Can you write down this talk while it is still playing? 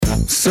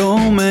So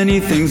many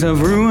things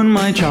have ruined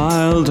my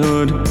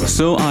childhood,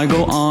 so I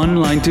go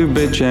online to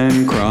bitch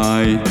and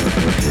cry.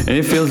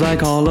 It feels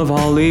like all of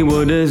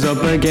Hollywood is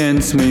up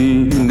against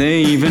me.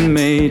 They even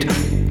made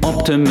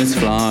Optimus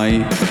fly.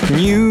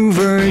 New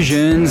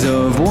versions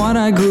of what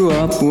I grew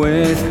up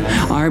with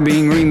are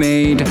being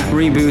remade,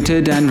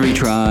 rebooted and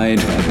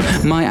retried.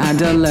 My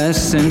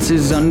adolescence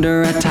is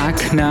under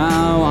attack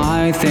now.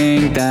 I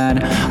think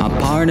that a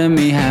part of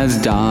me has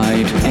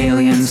died.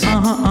 Aliens,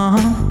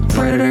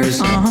 Predators,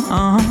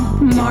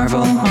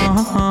 Marvel,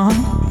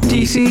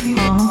 DC,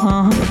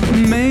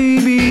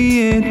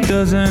 maybe it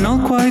doesn't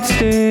all quite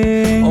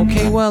stay.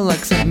 Okay, well,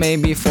 except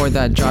maybe for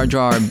that Jar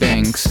Jar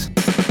Binks.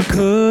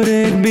 Could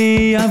it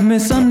be I've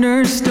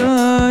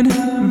misunderstood?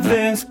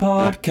 This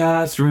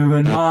podcast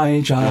ruined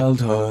my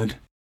childhood.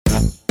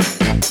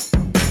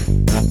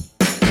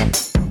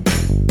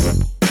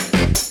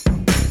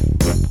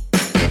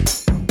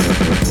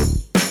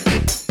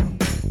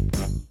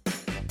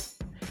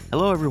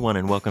 Hello, everyone,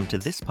 and welcome to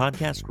This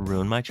Podcast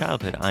Ruined My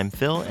Childhood. I'm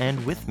Phil,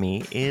 and with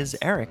me is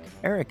Eric.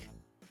 Eric,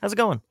 how's it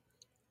going?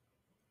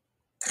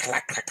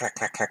 Clack, clack, clack,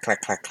 clack, clack,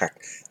 clack, clack,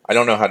 clack. I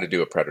don't know how to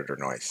do a predator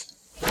noise.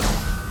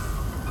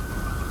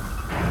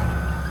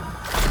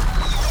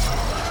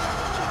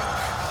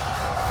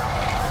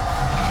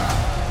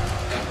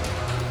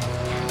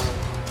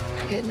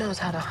 It knows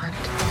how to hunt.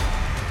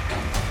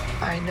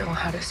 I know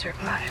how to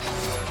survive.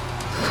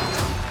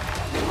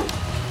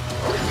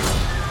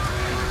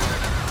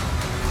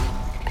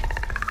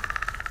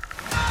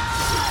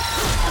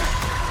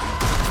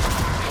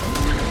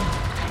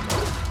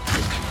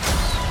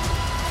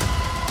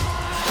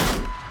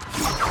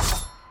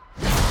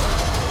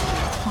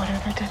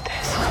 Whatever did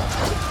this,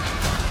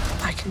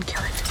 I can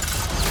kill it.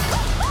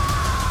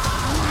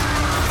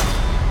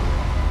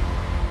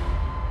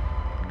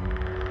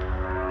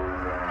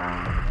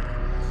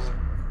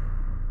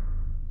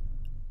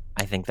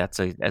 I think that's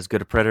as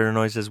good a predator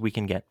noise as we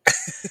can get.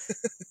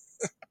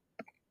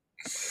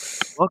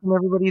 Welcome,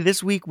 everybody.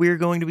 This week, we're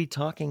going to be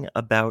talking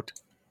about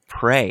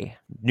Prey,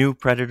 new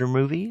Predator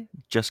movie,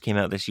 just came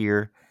out this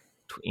year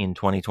in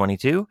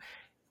 2022,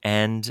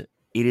 and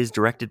it is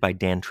directed by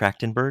Dan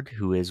Trachtenberg,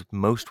 who is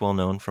most well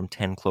known from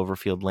 10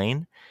 Cloverfield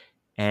Lane,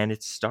 and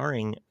it's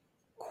starring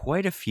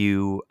quite a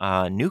few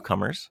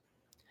newcomers,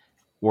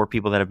 or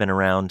people that have been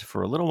around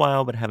for a little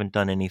while but haven't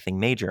done anything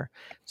major.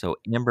 So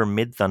Amber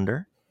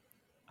Midthunder,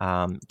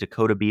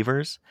 Dakota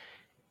Beavers,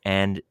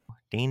 and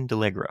Dane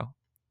DeLegro,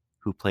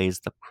 who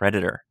plays the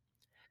Predator,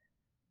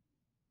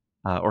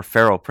 or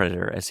Feral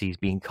Predator, as he's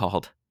being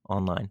called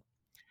online.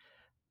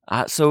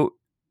 So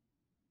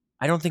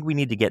I don't think we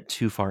need to get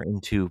too far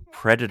into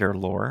Predator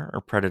lore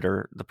or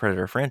the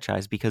Predator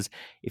franchise, because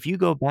if you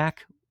go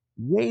back,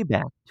 way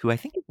back to, I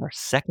think it's our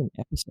second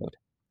episode,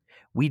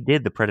 we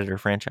did the Predator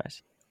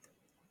franchise.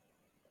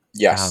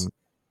 Yes.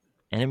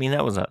 And I mean,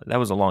 that was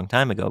a long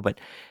time ago,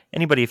 but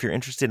anybody, if you're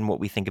interested in what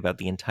we think about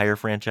the entire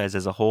franchise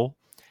as a whole,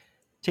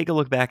 take a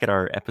look back at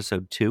our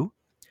episode 2.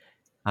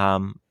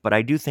 But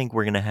I do think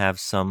we're going to have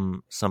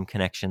some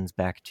connections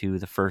back to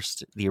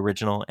the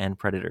original and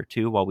Predator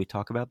 2 while we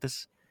talk about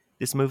this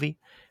movie.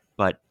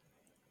 But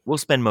we'll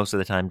spend most of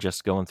the time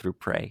just going through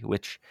Prey,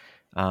 which,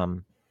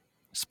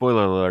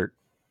 spoiler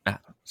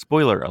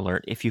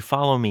alert, if you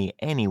follow me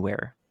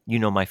anywhere, you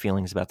know my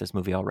feelings about this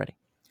movie already.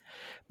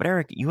 But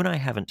Eric, you and I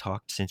haven't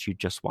talked since you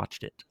just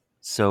watched it.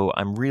 So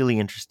I'm really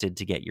interested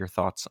to get your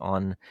thoughts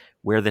on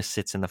where this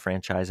sits in the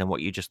franchise and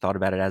what you just thought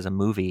about it as a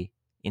movie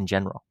in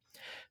general.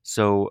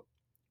 So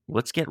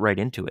let's get right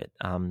into it.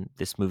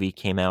 This movie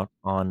came out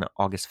on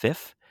August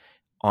 5th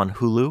on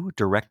Hulu,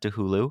 direct to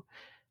Hulu.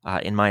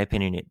 In my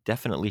opinion, it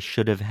definitely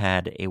should have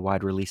had a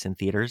wide release in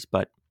theaters,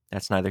 but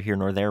that's neither here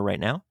nor there right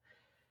now.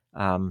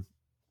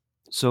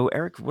 So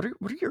Eric, what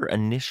are your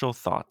initial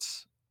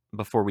thoughts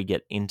before we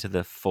get into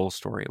the full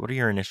story? What are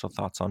your initial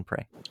thoughts on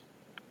Prey?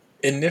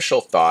 Initial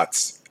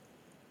thoughts.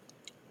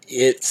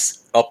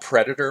 It's a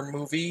Predator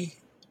movie,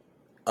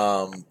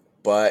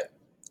 but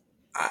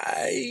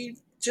I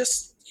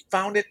just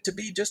found it to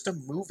be just a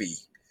movie.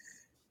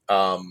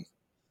 I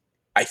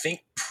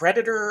think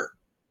Predator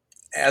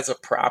as a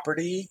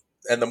property,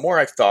 and the more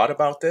I've thought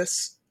about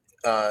this,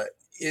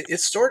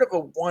 it's sort of a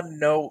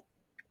one-note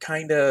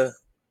kind of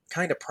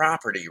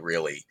property,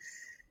 really.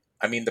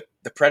 I mean,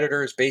 the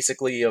Predator is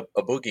basically a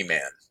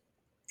boogeyman,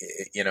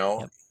 you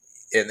know,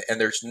 yep. and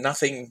there's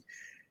nothing,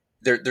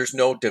 there's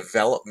no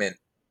development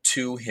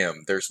to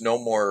him. There's no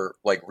more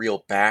like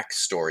real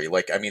backstory.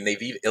 Like, I mean,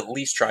 they've at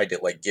least tried to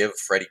like give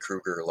Freddy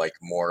Krueger like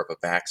more of a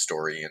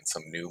backstory in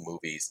some new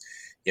movies.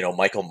 You know,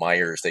 Michael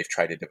Myers, they've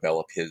tried to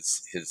develop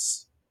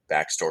his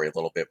backstory a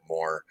little bit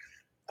more.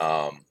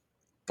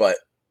 But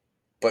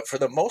for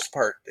the most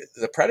part,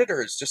 the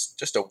Predator is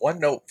just a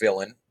one-note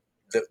villain.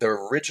 The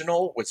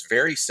original was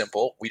very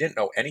simple. We didn't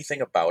know anything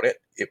about it.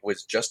 It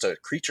was just a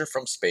creature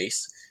from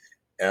space,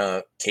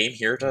 came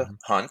here to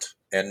hunt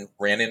and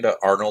ran into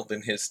Arnold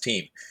and his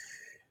team.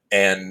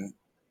 And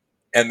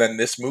then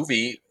this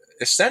movie,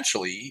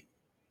 essentially,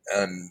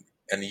 and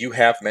you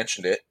have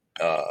mentioned it,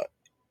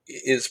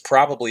 is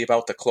probably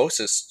about the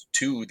closest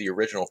to the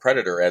original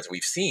Predator as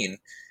we've seen.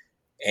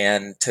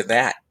 And to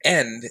that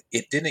end,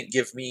 it didn't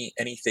give me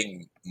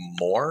anything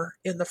more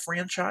in the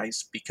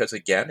franchise because,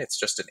 again, it's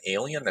just an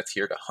alien that's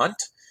here to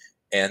hunt.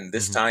 And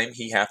this time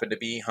he happened to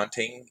be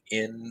hunting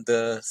in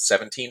the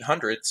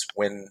 1700s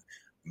when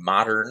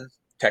modern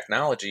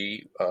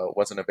technology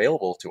wasn't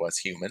available to us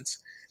humans.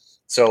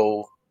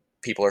 So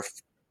people are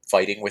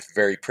fighting with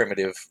very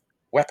primitive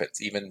weapons.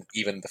 Even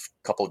the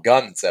couple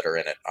guns that are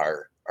in it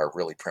are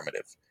really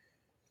primitive.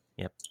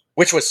 Yep.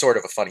 Which was sort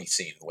of a funny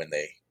scene when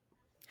they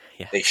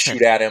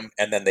shoot at him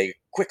and then they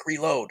quick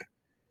reload,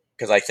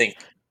 because I think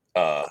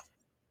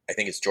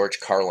it's George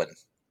Carlin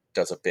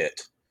does a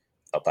bit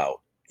about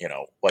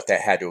what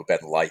that had to have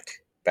been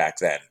like back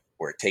then,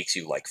 where it takes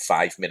you like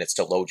 5 minutes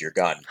to load your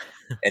gun,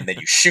 and then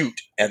you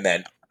shoot, and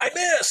then I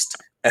missed,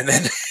 and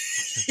then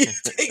it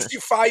takes you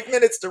 5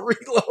 minutes to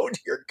reload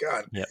your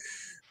gun. Yep.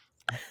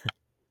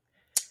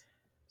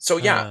 So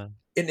yeah,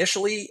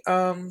 initially,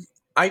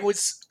 I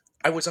was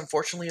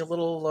unfortunately a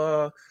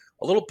little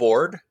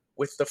bored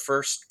with the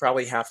first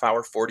probably half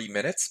hour, 40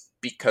 minutes,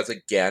 because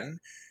again,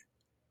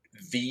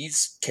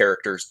 these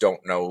characters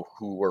don't know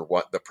who or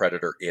what the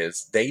Predator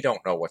is. They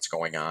don't know what's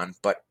going on,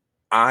 but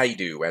I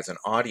do as an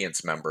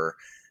audience member.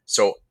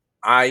 So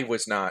I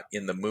was not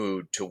in the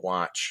mood to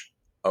watch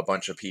a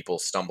bunch of people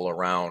stumble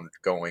around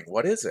going,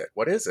 what is it?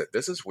 What is it?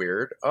 This is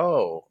weird.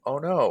 Oh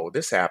no,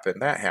 this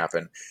happened, that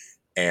happened.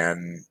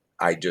 And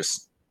I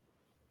just,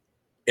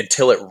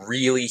 until it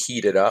really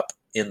heated up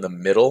in the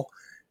middle,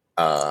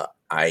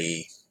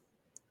 I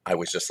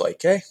was just like,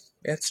 hey,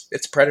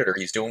 it's Predator.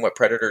 He's doing what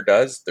Predator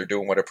does. They're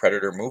doing what a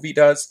Predator movie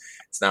does.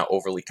 It's not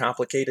overly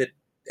complicated,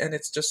 and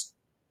it's just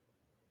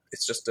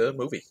a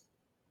movie.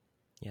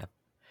 Yeah.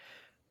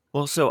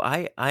 Well, so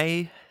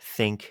I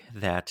think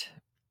that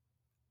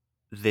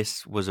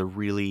this was a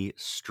really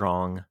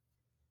strong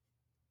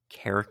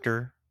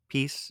character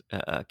piece,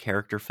 a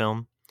character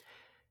film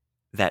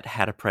that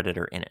had a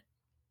Predator in it.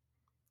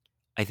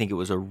 I think it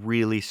was a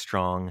really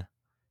strong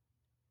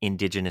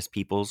indigenous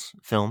peoples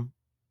film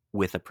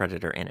with a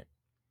Predator in it.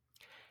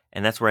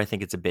 And that's where I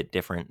think it's a bit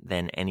different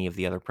than any of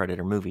the other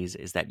Predator movies,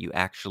 is that you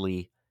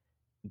actually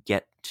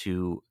get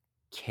to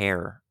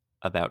care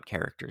about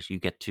characters. You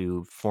get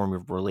to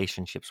form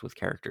relationships with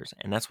characters.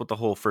 And that's what the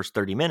whole first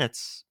 30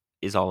 minutes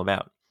is all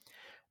about.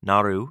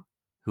 Naru,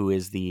 who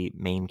is the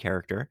main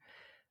character,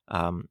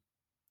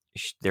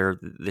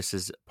 this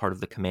is part of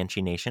the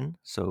Comanche Nation.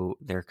 So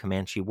they're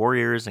Comanche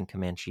warriors and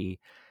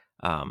Comanche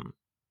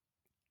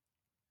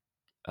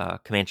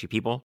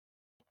people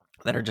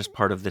that are just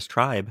part of this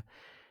tribe.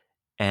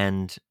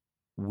 And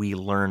we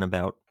learn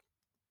about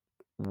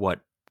what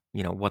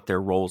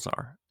their roles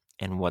are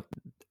and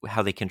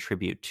how they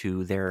contribute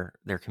to their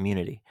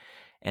community.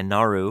 And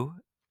Naru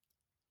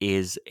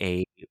is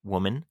a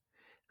woman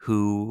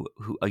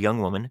a young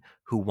woman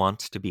who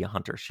wants to be a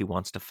hunter. She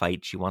wants to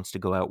fight. She wants to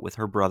go out with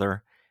her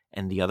brother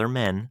and the other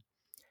men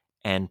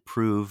and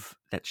prove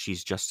that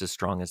she's just as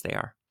strong as they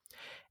are.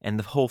 And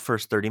the whole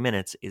first 30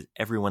 minutes is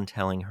everyone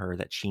telling her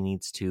that she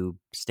needs to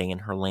stay in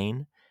her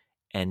lane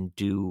and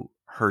do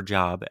her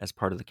job as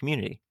part of the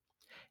community.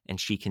 And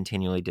she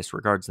continually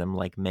disregards them,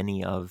 like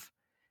many of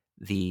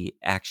the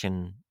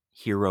action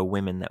hero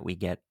women that we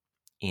get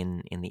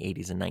in the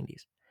 80s and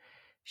 90s.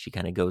 She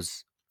kind of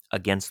goes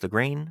against the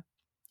grain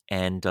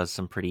and does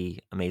some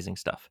pretty amazing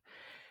stuff.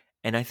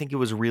 And I think it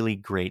was really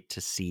great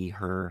to see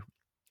her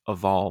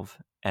evolve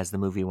as the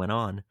movie went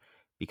on,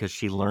 because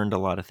she learned a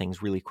lot of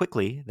things really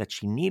quickly that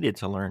she needed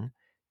to learn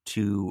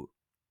to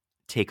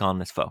take on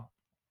this foe.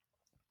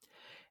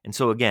 And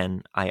so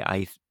again,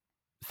 I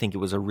think it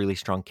was a really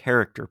strong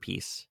character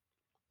piece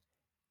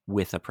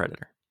with a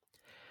Predator.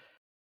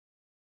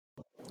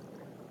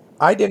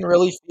 I didn't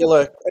really feel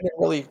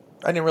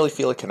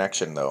a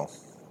connection, though.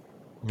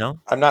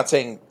 No? I'm not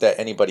saying that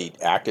anybody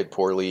acted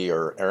poorly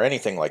or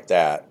anything like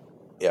that.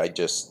 I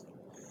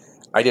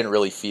didn't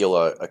really feel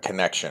a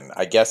connection.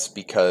 I guess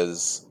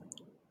because,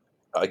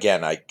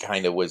 again, I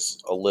kind of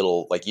was a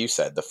little, like you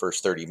said, the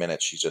first 30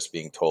 minutes, she's just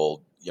being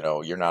told,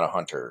 you're not a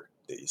hunter,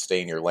 you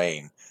stay in your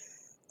lane.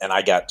 And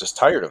I got just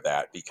tired of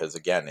that because,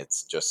 again,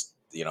 it's just,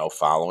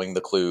 following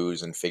the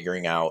clues and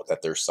figuring out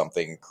that there's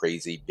something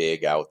crazy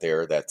big out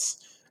there that's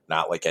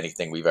not like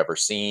anything we've ever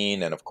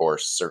seen. And of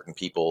course, certain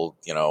people,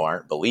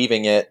 aren't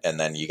believing it. And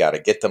then you got to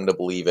get them to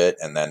believe it.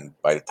 And then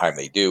by the time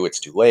they do, it's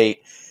too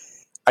late.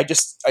 I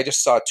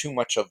just saw too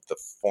much of the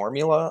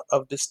formula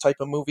of this type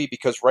of movie,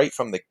 because right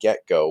from the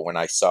get-go, when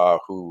I saw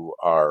who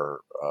our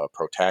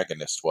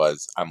protagonist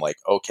was, I'm like,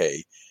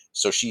 okay,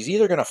 so she's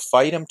either going to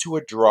fight him to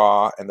a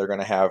draw and they're going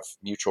to have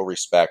mutual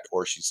respect,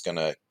 or she's going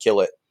to kill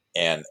it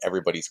and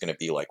everybody's going to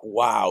be like,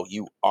 wow,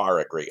 you are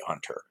a great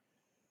hunter.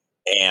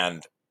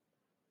 And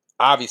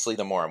obviously,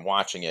 the more I'm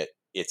watching it,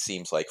 it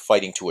seems like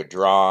fighting to a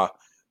draw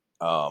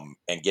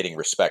and getting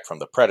respect from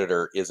the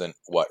Predator isn't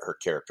what her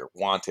character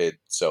wanted.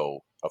 So,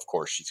 of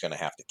course, she's going to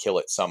have to kill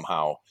it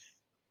somehow.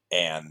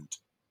 And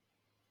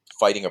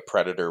fighting a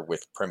Predator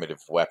with primitive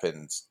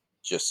weapons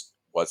just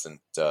wasn't...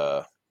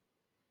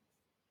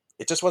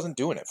 it just wasn't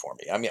doing it for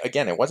me. I mean,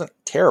 again, it wasn't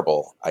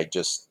terrible. I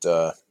just,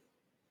 I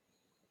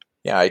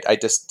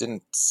just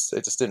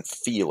didn't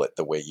feel it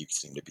the way you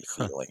seem to be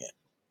feeling it.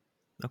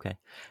 Okay.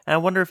 And I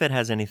wonder if it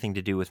has anything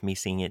to do with me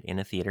seeing it in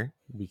a theater,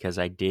 because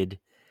I did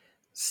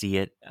see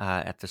it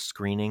at the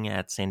screening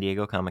at San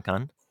Diego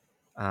Comic-Con.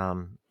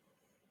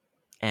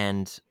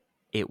 And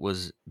it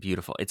was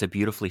beautiful. It's a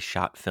beautifully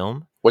shot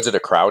film. Was it a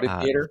crowded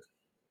theater?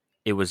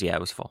 It was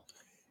full.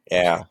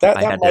 Yeah,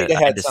 I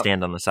had to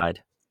stand on the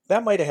side.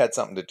 That might have had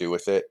something to do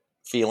with it.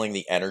 Feeling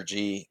the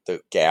energy,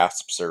 the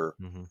gasps or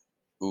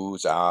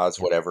oohs, ahs,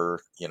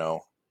 whatever,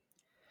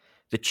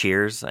 The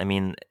cheers. I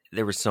mean,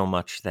 there was so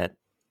much that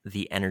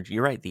the energy,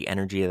 you're right, the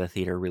energy of the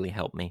theater really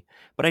helped me.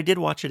 But I did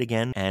watch it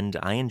again, and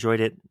I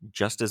enjoyed it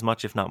just as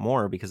much, if not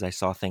more, because I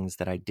saw things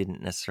that I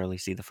didn't necessarily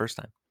see the first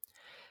time.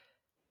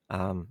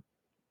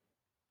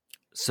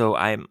 So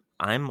I'm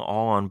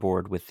all on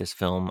board with this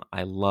film.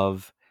 I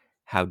love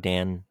how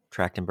Dan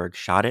Trachtenberg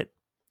shot it.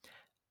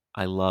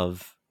 I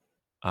love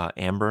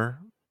Amber,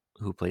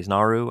 who plays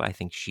Naru. I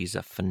think she's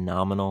a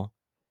phenomenal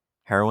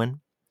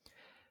heroine.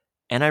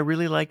 And I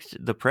really liked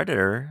the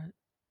Predator,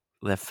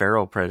 the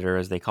feral Predator,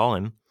 as they call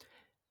him,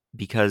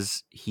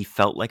 because he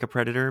felt like a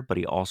predator, but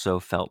he also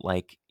felt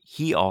like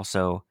he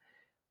also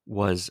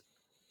was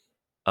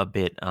a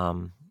bit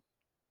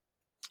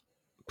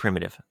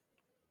primitive.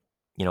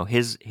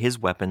 His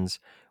weapons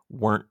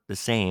weren't the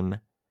same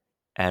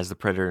as the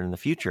Predator in the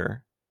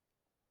future,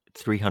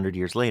 300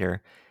 years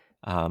later,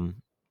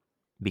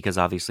 because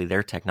obviously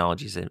their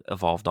technologies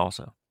evolved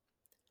also.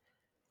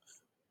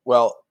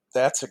 Well,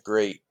 that's a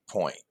great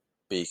point,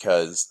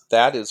 because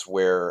that is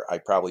where I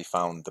probably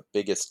found the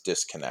biggest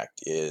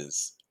disconnect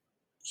is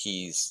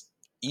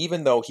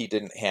even though he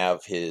didn't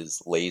have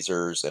his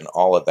lasers and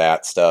all of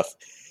that stuff,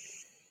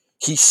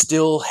 he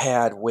still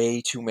had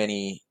way too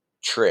many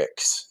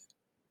tricks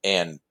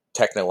and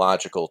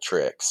technological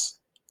tricks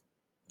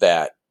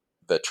that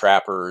the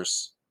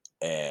trappers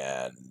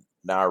and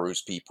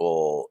Naru's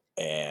people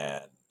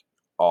and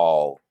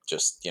all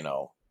just,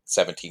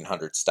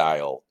 1700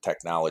 style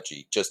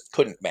technology just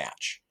couldn't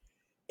match.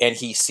 And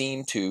he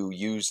seemed to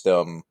use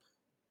them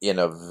in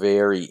a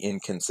very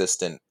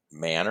inconsistent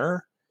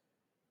manner.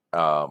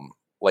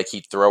 Like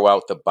he'd throw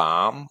out the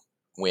bomb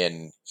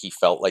when he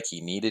felt like he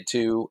needed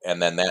to,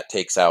 and then that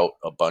takes out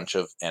a bunch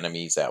of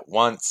enemies at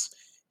once.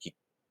 He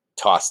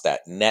tossed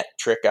that net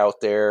trick out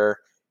there.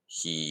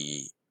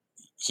 He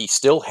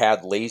still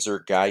had laser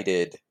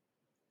guided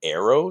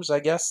arrows, I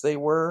guess they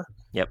were.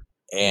 Yep.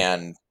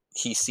 And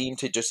he seemed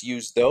to just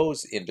use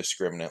those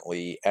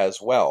indiscriminately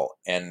as well.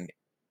 And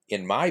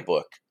in my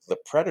book, the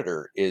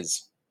Predator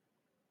is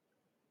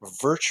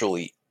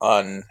virtually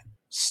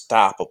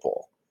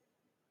unstoppable.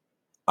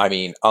 I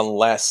mean,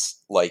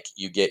 unless like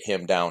you get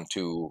him down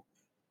to,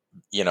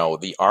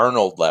 the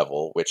Arnold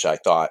level, which I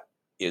thought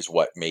is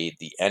what made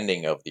the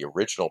ending of the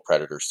original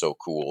Predator so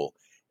cool,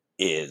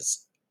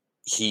 is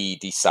he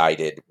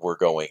decided we're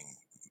going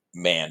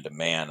man to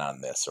man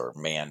on this, or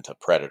man to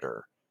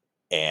Predator,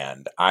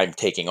 and I'm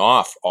taking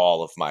off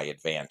all of my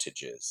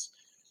advantages.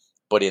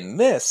 But in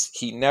this,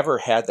 he never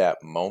had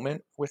that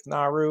moment with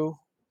Naru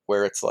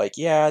where it's like,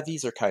 yeah,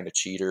 these are kind of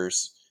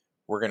cheaters.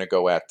 We're going to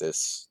go at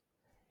this.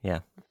 Yeah.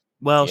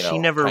 Well, she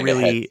never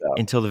really, heads up.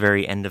 until the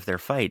very end of their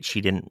fight,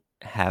 she didn't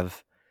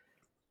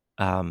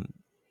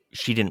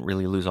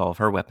really lose all of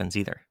her weapons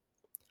either.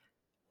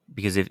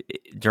 Because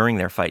during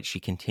their fight, she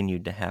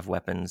continued to have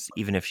weapons,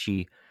 even if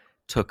she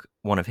took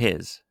one of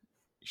his,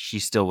 she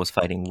still was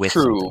fighting with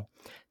something.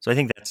 So I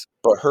think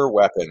but her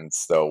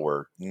weapons, though,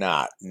 were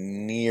not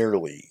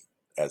nearly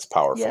as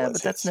powerful. Yeah, as but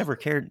his. that's never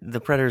cared.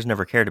 The Predators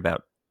never cared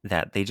about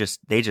that. They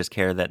just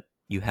care that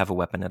you have a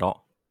weapon at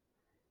all.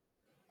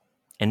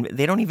 And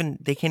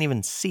they can't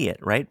even see it,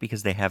 right?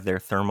 Because they have their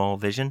thermal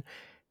vision.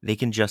 They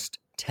can just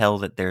tell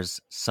that there's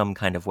some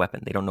kind of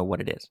weapon. They don't know what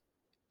it is.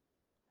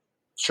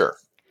 Sure.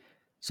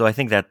 So I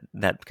think that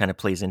kind of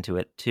plays into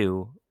it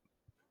too.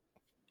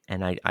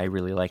 And I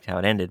really liked how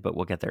it ended, but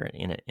we'll get there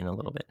in a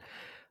little bit.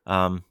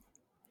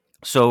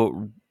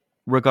 So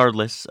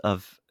regardless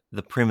of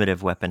the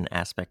primitive weapon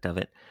aspect of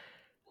it,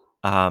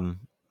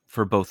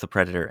 for both the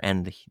Predator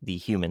and the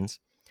humans,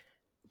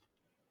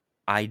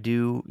 I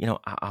do,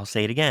 I'll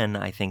say it again.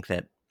 I think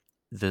that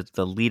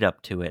the lead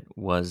up to it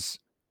was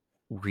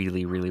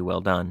really, really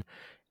well done.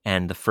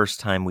 And the first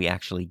time we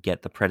actually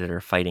get the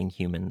Predator fighting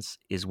humans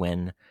is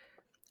when,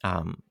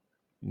 her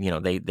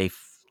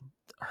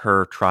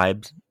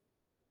tribesmen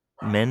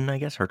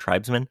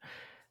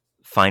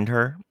find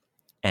her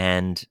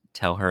and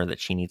tell her that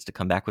she needs to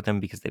come back with them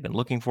because they've been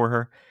looking for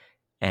her.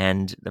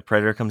 And the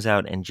Predator comes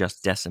out and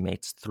just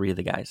decimates 3 of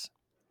the guys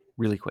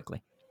really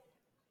quickly.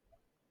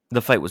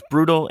 The fight was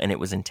brutal and it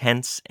was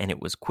intense and it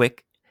was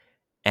quick.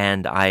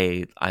 And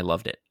I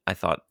loved it. I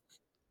thought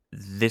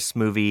this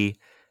movie,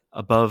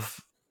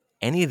 above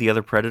any of the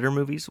other Predator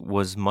movies,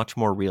 was much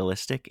more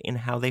realistic in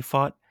how they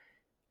fought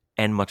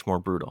and much more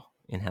brutal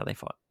in how they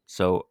fought.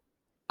 So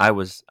I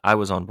was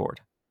on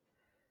board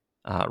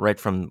right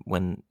from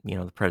when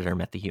the Predator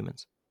met the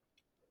humans.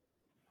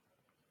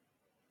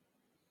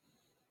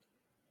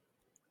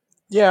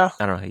 Yeah,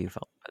 I don't know how you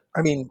felt.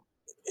 I mean,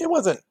 it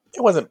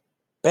wasn't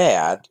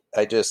bad.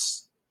 I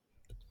just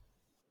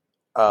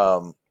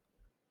um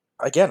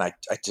again, I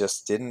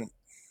just didn't.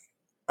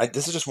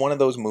 This is just one of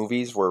those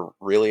movies where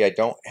really I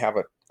don't have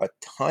a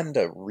ton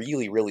to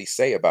really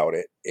say about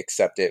it,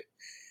 except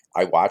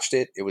I watched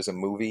it. It was a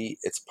movie.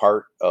 It's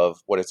part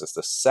of, what is this,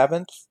 the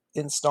seventh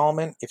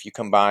installment if you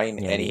combine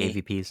Yeah, any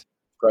the AVPs.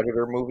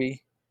 Predator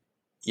movie.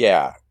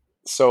 Yeah.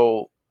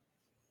 So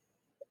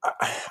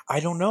I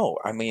don't know.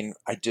 I mean,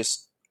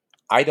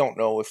 I don't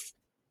know if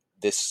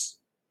this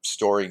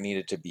story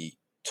needed to be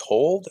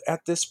told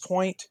at this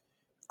point.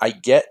 I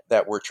get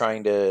that we're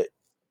trying to,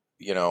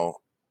 you know,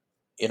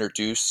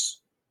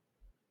 introduce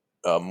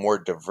a more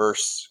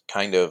diverse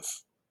kind of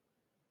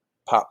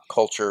pop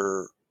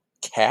culture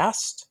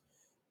cast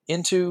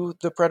into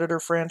the Predator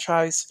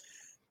franchise,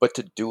 but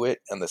to do it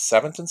in the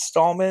seventh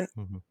installment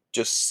Mm-hmm.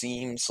 just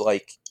seems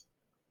like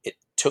it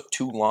took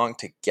too long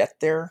to get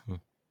there. Hmm.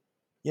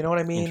 You know what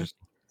I mean?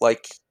 Interesting.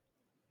 Like,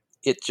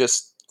 it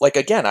just, like,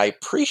 again, I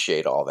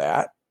appreciate all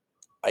that.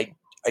 I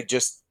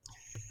just,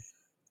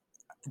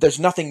 there's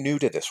nothing new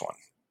to this one.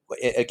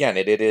 Again,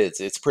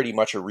 it's pretty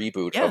much a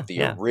reboot Yeah, of the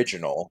yeah.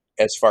 original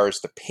as far as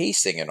the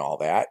pacing and all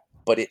that,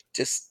 but it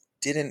just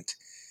didn't.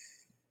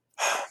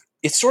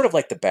 It's sort of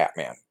like the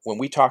Batman. When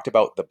we talked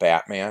about the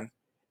Batman,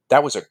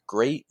 that was a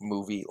great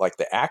movie. Like,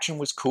 the action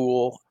was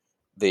cool,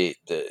 the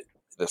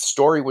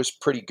story was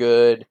pretty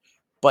good,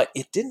 but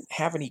it didn't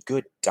have any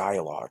good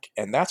dialogue,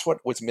 and that's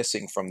what was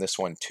missing from this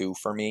one too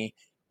for me.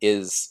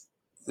 Is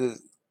the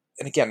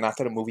And again, not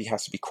that a movie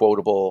has to be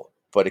quotable,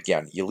 but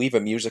again, you leave a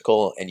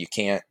musical and you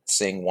can't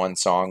sing one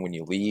song when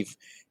you leave.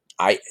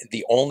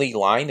 The only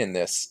line in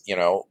this,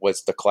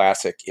 was the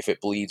classic, "If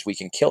it bleeds, we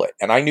can kill it."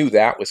 And I knew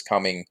that was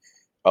coming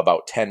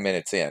about 10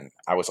 minutes in.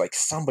 I was like,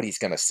 somebody's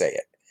going to say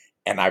it.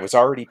 And I was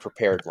already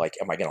prepared, like,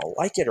 am I going to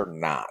like it or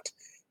not?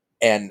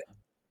 And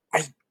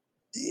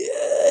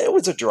it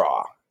was a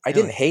draw. I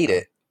didn't Really? hate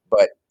it,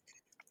 but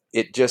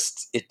it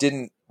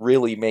didn't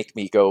really make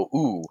me go,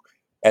 ooh,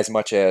 as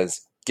much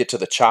as Get to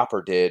the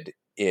Chopper did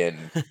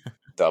in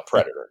The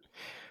Predator.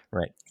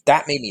 Right.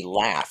 That made me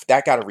laugh.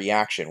 That got a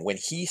reaction. When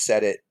he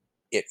said it,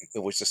 it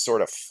was just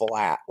sort of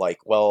flat. Like,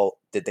 well,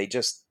 did they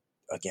just,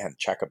 again,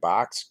 check a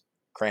box,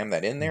 cram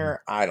that in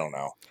there? I don't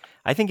know.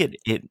 I think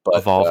it But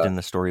evolved in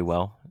the story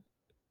well.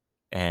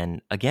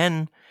 And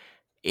again,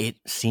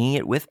 seeing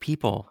it with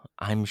people,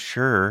 I'm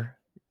sure,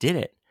 did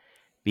it.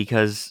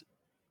 Because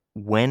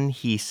when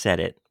he said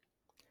it,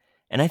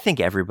 and I think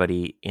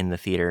everybody in the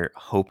theater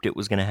hoped it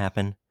was going to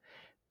happen,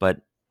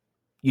 but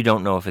you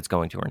don't know if it's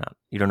going to or not.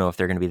 You don't know if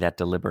they're going to be that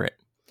deliberate.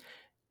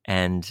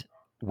 And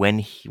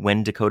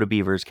when Dakota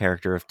Beaver's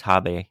character of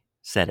Tabe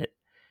said it,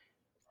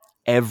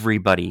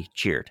 everybody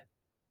cheered.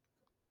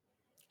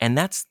 And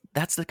that's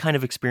the kind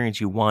of experience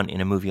you want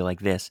in a movie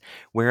like this,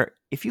 where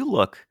if you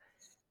look,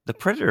 the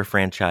Predator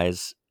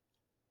franchise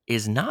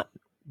is not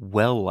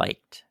well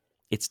liked.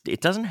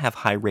 It doesn't have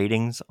high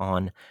ratings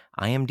on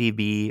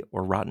IMDb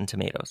or Rotten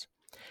Tomatoes.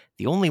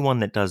 The only one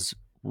that does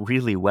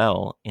really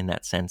well in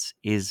that sense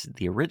is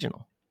the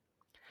original.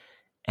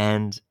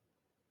 And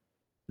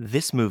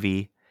this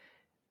movie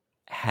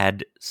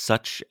had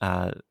such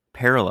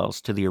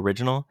parallels to the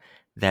original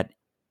that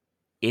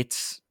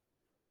it's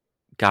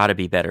got to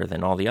be better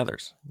than all the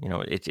others.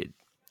 It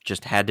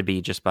just had to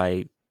be, just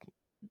by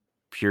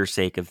pure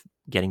sake of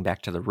getting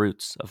back to the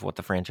roots of what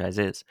the franchise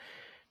is,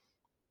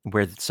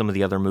 where some of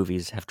the other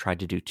movies have tried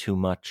to do too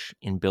much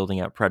in building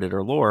out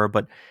Predator lore.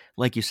 But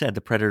like you said,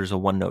 the Predator's a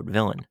one-note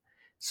villain.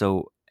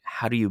 So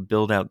how do you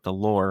build out the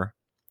lore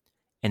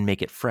and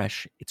make it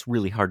fresh? It's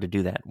really hard to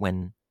do that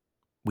when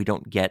we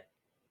don't get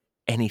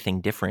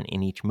anything different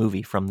in each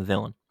movie from the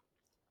villain.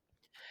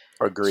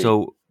 agreed.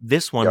 So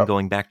this one, Yep.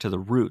 going back to the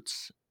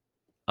roots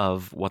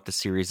of what the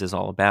series is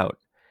all about,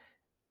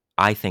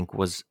 I think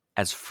was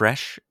as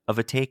fresh of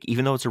a take,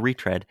 even though it's a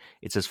retread,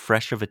 it's as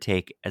fresh of a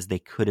take as they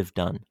could have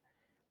done,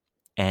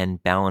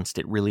 and balanced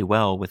it really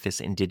well with this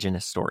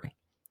indigenous story.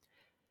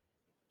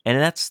 And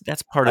that's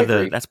part I of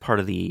agree.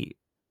 the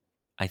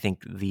I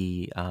think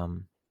the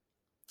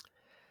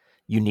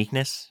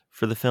uniqueness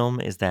for the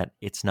film is that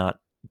it's not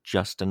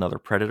just another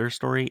Predator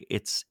story.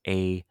 It's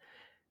a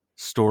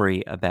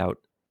story about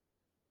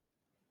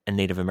a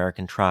Native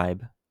American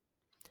tribe,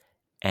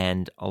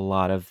 and a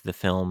lot of the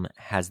film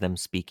has them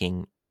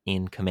speaking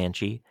in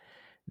Comanche.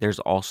 There's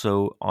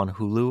also on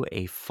Hulu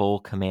a full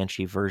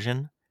Comanche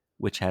version,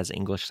 which has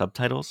English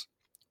subtitles,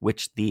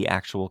 which the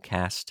actual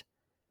cast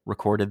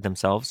recorded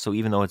themselves. So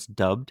even though it's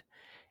dubbed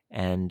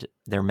and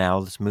their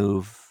mouths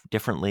move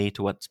differently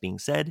to what's being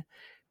said,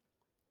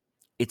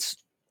 it's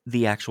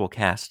the actual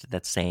cast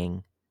that's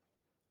saying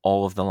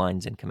all of the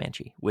lines in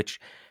Comanche, which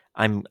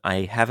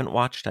I haven't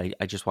watched. I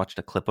just watched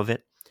a clip of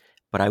it,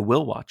 but I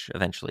will watch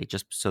eventually,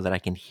 just so that I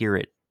can hear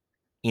it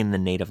in the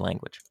native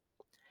language.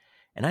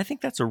 And I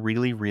think that's a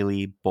really,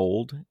 really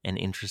bold and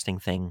interesting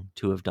thing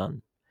to have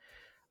done.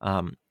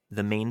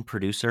 The main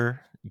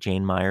producer,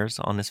 Jane Myers,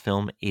 on this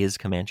film is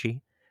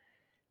Comanche,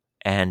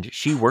 and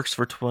she works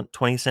for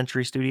 20th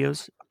Century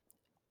Studios,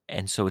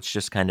 And so it's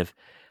just kind of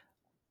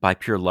by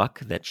pure luck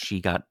that she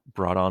got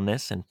brought on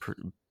this and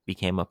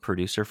became a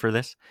producer for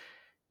this.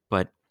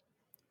 But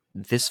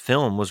this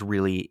film was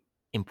really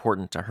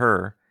important to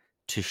her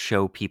to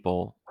show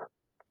people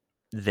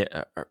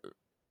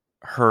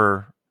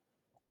her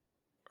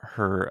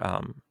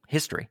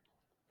history.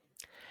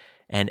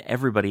 And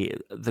everybody,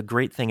 the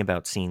great thing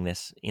about seeing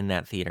this in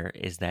that theater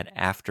is that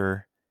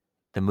after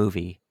the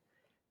movie,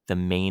 the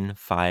main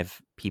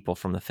 5 people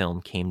from the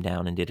film came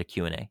down and did a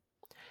Q&A.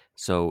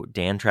 So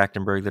Dan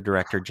Trachtenberg, the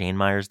director, Jane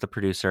Myers, the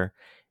producer,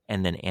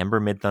 and then Amber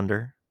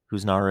Midthunder,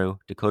 who's Naru,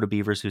 Dakota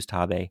Beavers, who's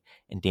Tabe,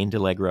 and Dane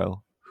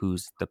DeLegro,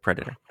 who's the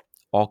Predator,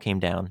 all came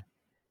down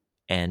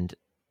and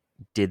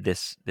did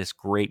this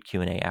great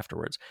Q&A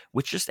afterwards,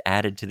 which just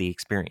added to the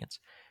experience.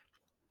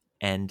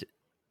 And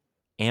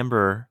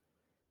Amber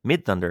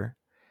Midthunder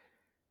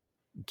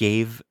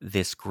gave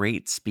this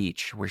great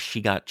speech where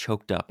she got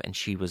choked up and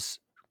she was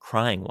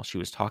crying while she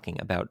was talking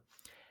about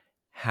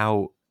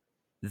how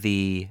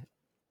the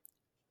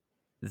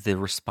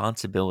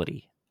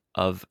responsibility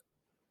of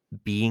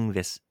being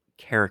this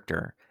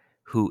character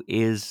who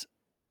is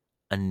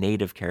a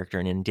native character,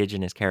 an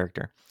indigenous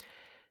character,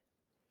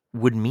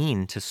 would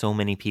mean to so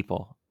many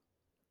people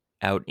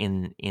out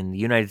in the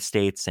United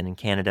States and in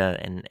Canada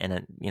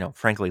and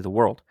frankly, the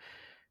world,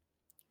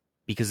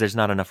 because there's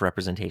not enough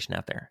representation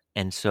out there.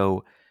 And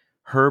so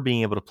her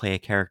being able to play a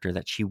character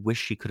that she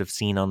wished she could have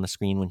seen on the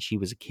screen when she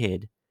was a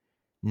kid,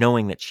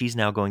 knowing that she's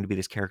now going to be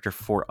this character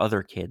for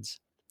other kids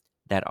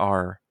that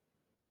are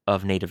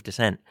of Native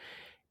descent,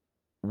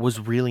 was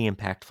really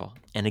impactful.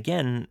 And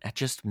again, it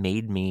just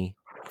made me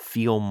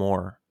feel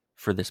more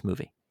for this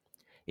movie.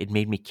 It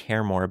made me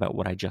care more about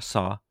what I just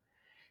saw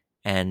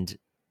and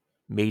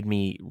made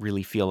me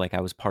really feel like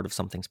I was part of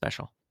something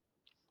special.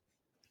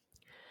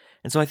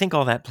 And so I think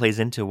all that plays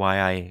into why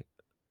I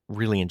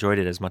really enjoyed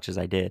it as much as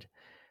I did,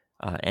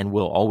 and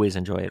will always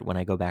enjoy it when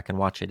I go back and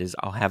watch it, is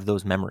I'll have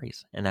those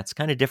memories. And that's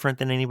kind of different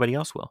than anybody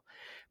else will.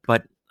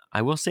 But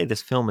I will say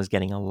this film is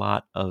getting a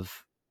lot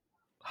of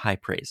high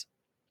praise.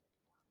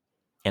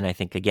 And I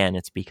think, again,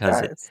 it's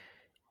because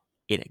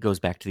it goes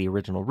back to the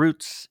original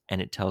roots,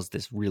 and it tells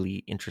this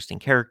really interesting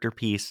character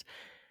piece.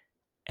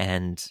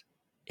 And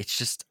it's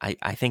just,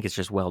 I think it's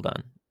just well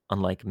done,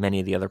 unlike many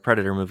of the other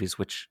Predator movies,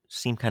 which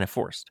seem kind of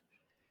forced.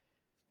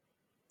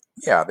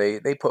 Yeah,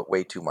 they put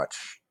way too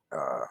much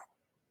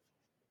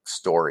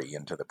story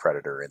into the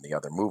Predator in the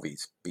other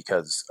movies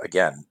because,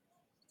 again,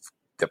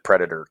 the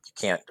Predator, you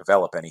can't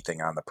develop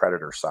anything on the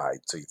Predator side,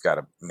 so you've got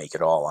to make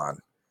it all on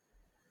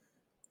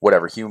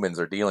whatever humans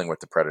are dealing with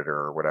the Predator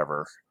or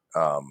whatever.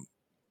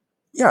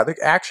 Yeah, the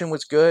action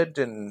was good,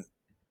 and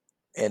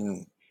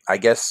I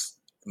guess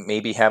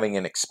maybe having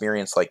an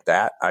experience like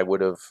that, I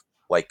would have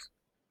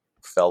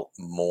felt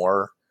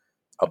more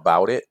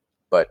about it.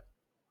 But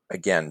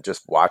again,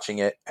 just watching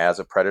it as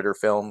a Predator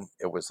film,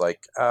 it was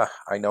like,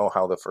 I know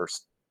how the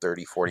first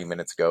 30, 40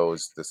 minutes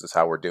goes. This is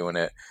how we're doing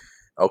it.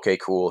 Okay,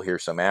 cool.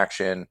 Here's some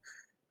action.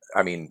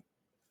 I mean,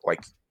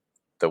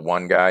 the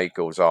one guy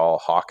goes all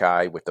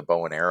Hawkeye with the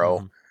bow and arrow.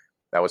 Mm-hmm.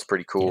 That was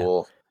pretty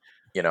cool.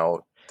 Yeah.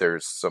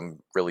 There's some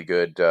really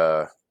good,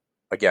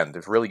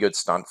 there's really good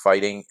stunt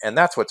fighting. And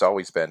that's what's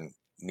always been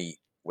neat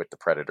with the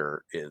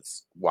Predator,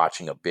 is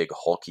watching a big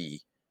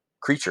hulky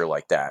creature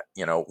like that,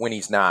 when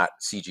he's not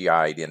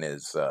CGI'd in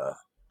his,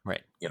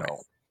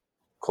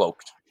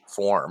 cloaked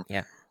form.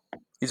 Yeah.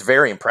 He's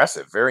very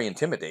impressive, very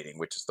intimidating,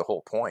 which is the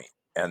whole point.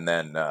 And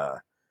then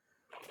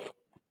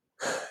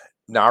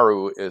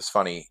Naru is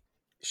funny.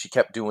 She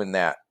kept doing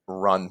that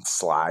run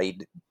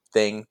slide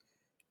thing.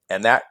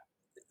 And that,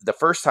 the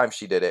first time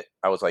she did it,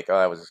 I was like, oh,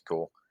 that was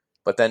cool.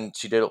 But then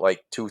she did it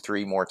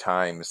 2-3 more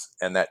times.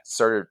 And that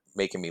started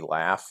making me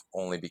laugh,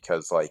 only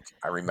because I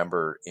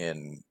remember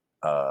in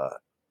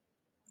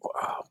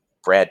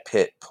Brad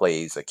Pitt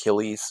plays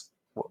Achilles.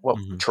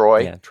 Mm-hmm. Troy.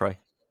 Yeah, Troy.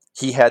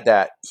 He had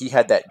that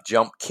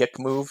jump kick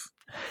move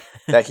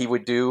that he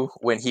would do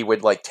when he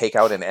would take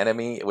out an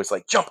enemy. It was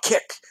jump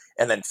kick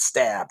and then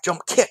stab,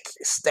 jump kick,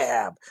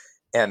 stab.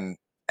 And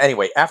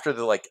anyway, after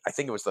I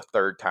think it was the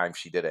third time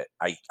she did it,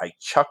 I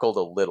chuckled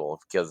a little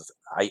because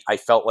I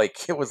felt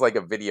like it was like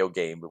a video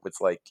game. It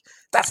was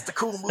that's the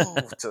cool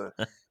move to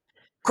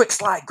quick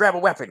slide, grab a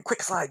weapon,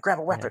 quick slide, grab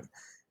a weapon.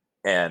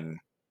 Yeah. And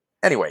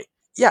anyway,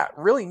 yeah,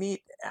 really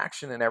neat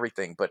action and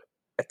everything. But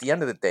at the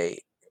end of the day,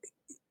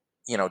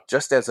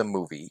 just as a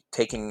movie,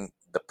 taking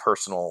the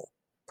personal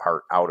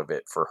part out of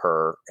it for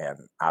her,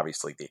 and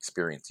obviously the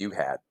experience you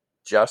had,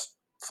 just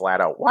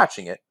flat out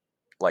watching it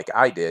like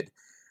I did,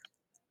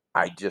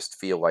 I just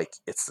feel like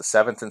it's the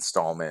 7th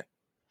installment.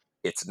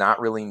 It's not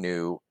really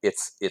new.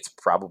 It's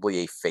probably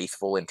a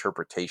faithful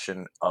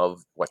interpretation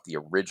of what the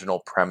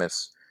original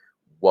premise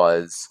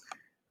was.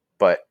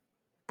 But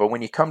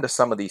when you come to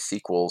some of these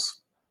sequels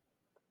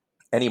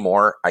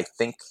anymore, I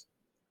think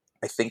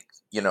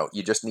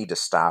you just need to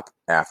stop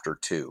after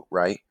 2,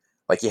 right?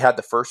 You had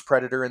the first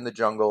Predator in the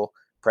jungle,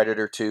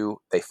 Predator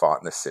 2, they fought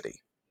in the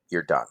city.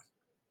 You're done.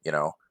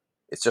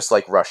 It's just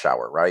like Rush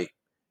Hour, right?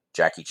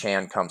 Jackie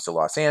Chan comes to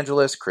Los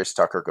Angeles, Chris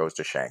Tucker goes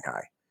to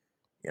Shanghai.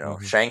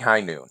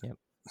 Shanghai Noon.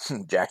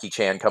 Yep. Jackie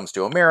Chan comes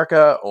to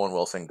America. Owen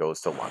Wilson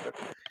goes to London.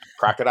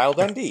 Crocodile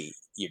Dundee.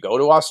 You go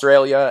to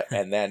Australia,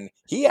 and then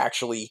he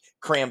actually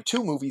crammed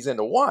 2 movies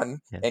into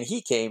one, and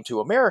he came to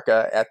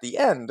America at the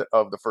end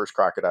of the first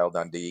Crocodile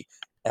Dundee,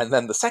 and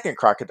then the second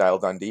Crocodile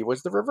Dundee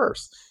was the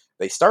reverse.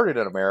 They started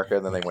in America,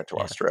 and then they went to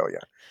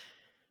Australia.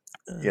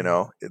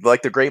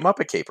 Like the Great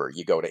Muppet Caper.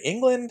 You go to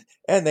England,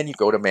 and then you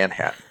go to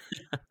Manhattan.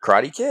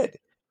 Karate Kid.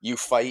 You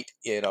fight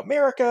in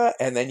America,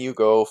 and then you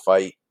go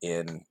fight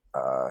in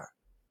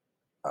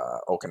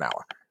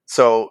Okinawa.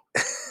 So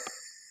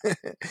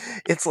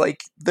it's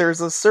like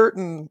there's a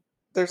certain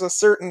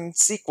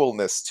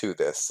sequelness to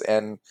this,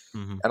 and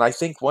I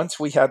think once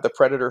we had the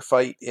Predator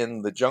fight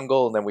in the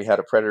jungle, and then we had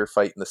a Predator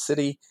fight in the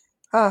city.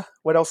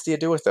 What else do you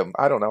do with them?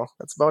 I don't know.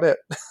 That's about it.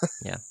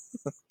 Yeah.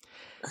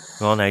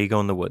 Well, now you go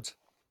in the woods.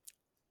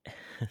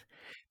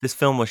 This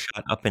film was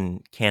shot up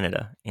in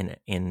Canada,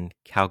 in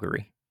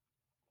Calgary,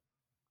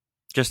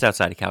 just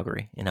outside of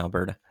Calgary, in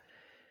Alberta,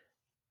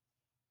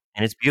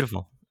 and it's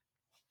beautiful.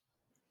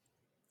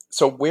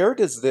 So where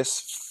does this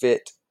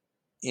fit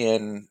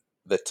in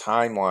the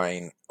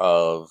timeline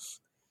of,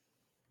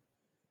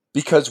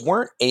 because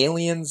weren't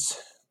aliens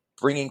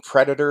bringing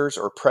predators,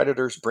 or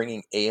predators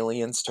bringing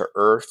aliens to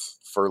Earth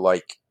for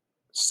like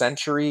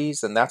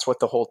centuries, and that's what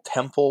the whole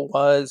temple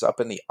was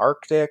up in the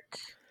Arctic?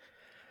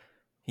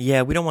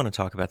 Yeah, we don't want to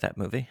talk about that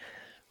movie.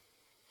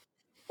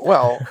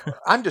 Well,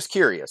 I'm just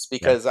curious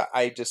because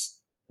I just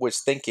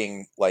was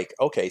thinking like,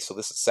 okay, so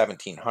this is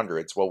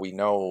 1700s. Well, we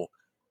know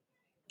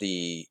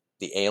the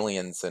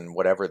aliens and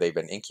whatever, they've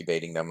been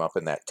incubating them up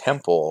in that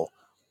temple.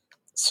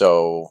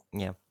 So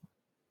yeah,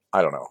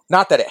 I don't know.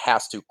 Not that it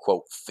has to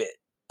quote fit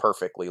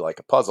perfectly like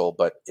a puzzle,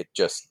 but it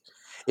just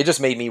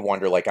made me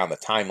wonder, like on the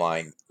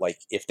timeline, like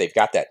if they've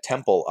got that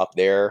temple up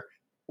there,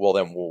 well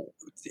then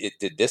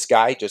did this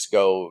guy just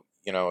go,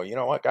 you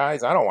know what,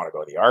 guys, I don't want to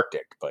go to the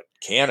Arctic, but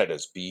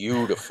Canada's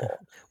beautiful.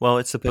 Well,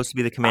 it's supposed to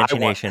be the Comanche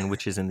Nation,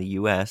 which is in the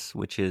U.S.,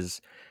 which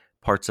is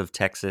parts of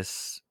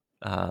Texas,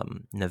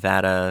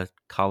 Nevada,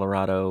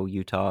 Colorado,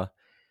 Utah.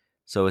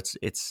 So it's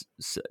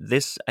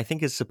this, I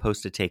think, is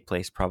supposed to take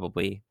place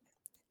probably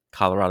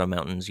Colorado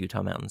mountains,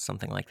 Utah mountains,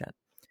 something like that.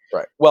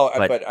 Right. Well,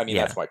 but I mean,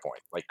 that's my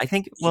point. Like, I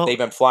think they've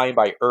been flying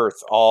by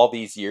Earth all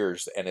these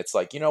years, and it's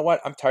like, you know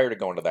what? I'm tired of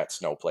going to that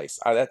snow place.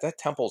 That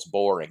temple's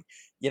boring.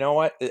 You know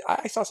what?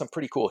 I saw some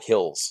pretty cool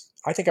hills.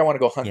 I think I want to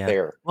go hunt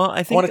there. Well,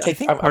 I think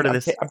part of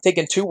this. I'm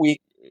taking 2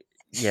 weeks.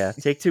 Yeah,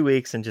 take 2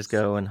 weeks and just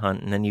go and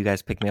hunt, and then you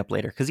guys pick me up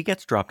later because he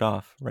gets dropped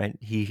off, right?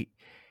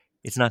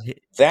 It's not.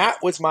 That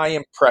was my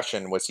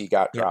impression. Was he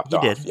got dropped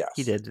off? Did. Yes,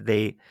 he did.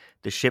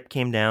 The ship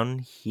came down,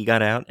 he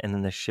got out, and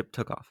then the ship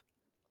took off.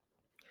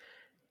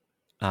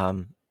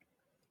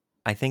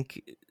 I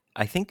think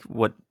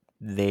what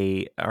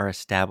they are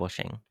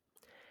establishing,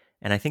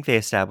 and I think they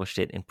established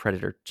it in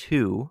Predator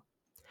 2,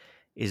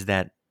 is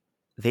that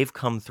they've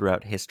come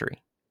throughout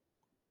history.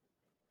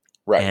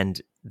 Right.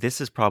 And this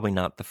is probably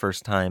not the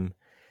first time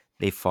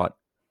they fought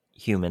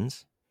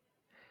humans,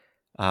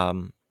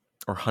 or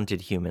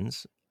hunted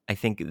humans. I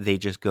think they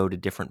just go to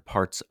different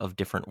parts of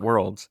different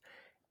worlds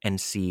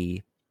and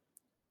see,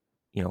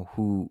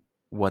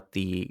 what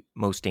the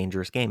most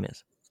dangerous game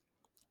is.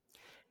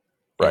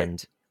 Right.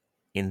 And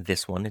in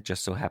this one, it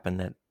just so happened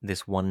that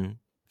this one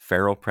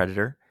feral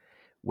predator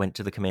went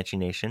to the Comanche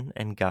Nation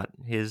and got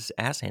his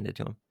ass handed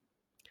to him.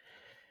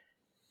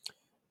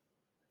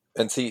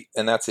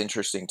 And that's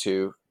interesting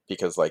too,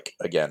 because like,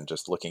 again,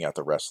 just looking at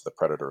the rest of the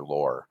Predator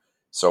lore.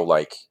 So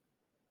like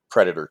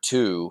Predator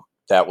 2,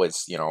 that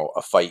was,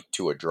 a fight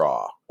to a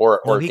draw,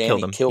 or he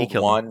Danny killed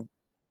one.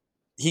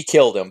 He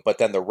killed him, but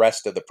then the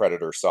rest of the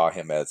Predators saw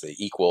him as an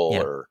equal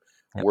or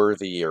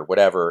worthy or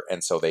whatever.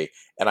 And so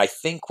I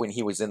think when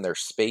he was in their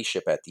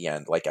spaceship at the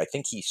end, like I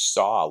think he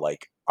saw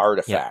like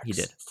artifacts he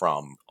did.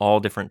 From all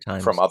different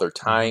times, from other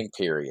time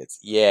periods.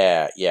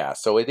 Yeah.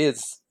 So it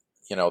is,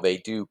 they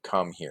do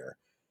come here.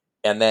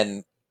 And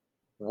then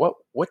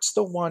what's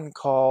the one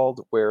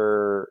called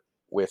where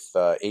with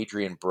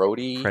Adrian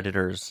Brody?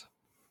 Predators.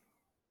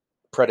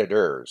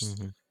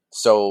 Mm-hmm.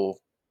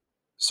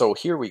 So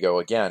here we go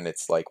again.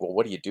 It's like, well,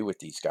 what do you do with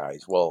these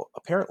guys? Well,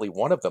 apparently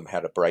one of them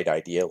had a bright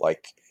idea,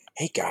 like,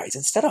 hey guys,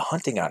 instead of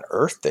hunting on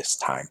Earth this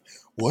time,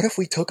 what if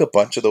we took a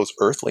bunch of those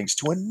Earthlings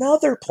to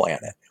another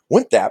planet?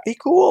 Wouldn't that be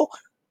cool?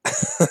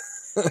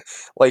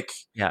 Like,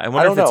 I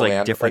wonder if it's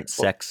like different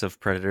sects of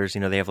predators.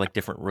 They have like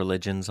different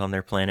religions on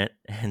their planet,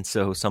 and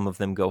so some of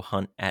them go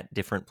hunt at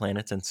different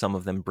planets, and some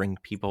of them bring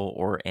people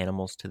or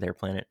animals to their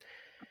planet.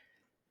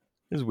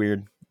 It's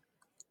weird,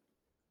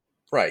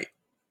 right?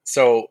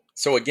 So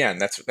again,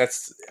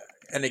 that's,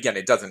 and again,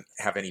 it doesn't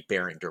have any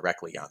bearing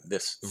directly on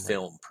this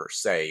film per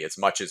se, as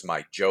much as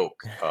my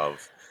joke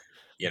of,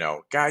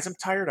 guys, I'm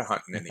tired of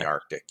hunting in the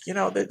Arctic.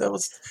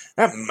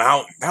 That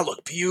mountain, that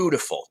looked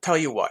beautiful. Tell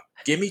you what,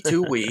 give me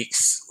 2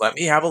 weeks. Let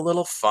me have a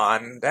little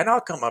fun. Then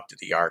I'll come up to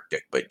the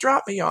Arctic, but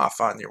drop me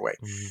off on your way.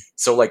 Mm-hmm.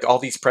 So like all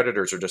these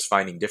predators are just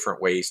finding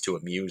different ways to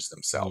amuse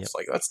themselves.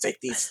 Like, let's take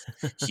these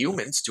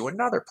humans to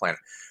another planet.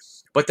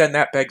 But then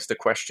that begs the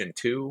question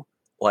too,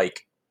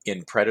 like,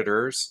 in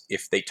Predators,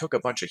 if they took a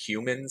bunch of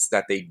humans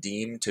that they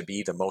deemed to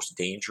be the most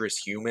dangerous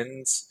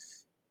humans,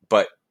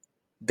 but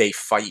they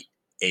fight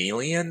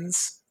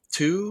aliens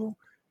too,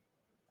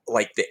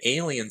 like the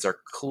aliens are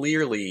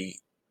clearly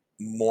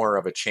more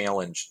of a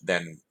challenge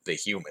than the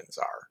humans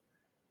are.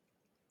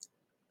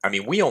 I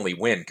mean, we only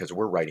win because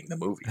we're writing the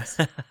movies.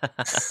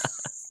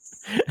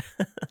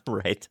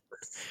 Right.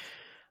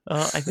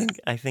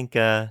 I think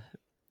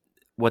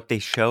what they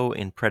show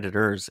in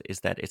Predators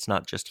is that it's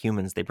not just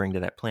humans they bring to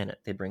that planet.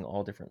 They bring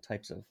all different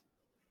types of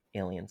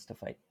aliens to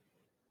fight.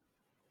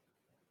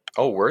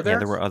 Oh, were there? Yeah,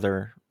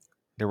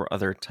 there were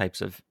other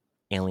types of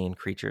alien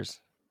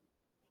creatures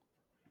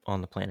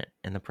on the planet,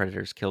 and the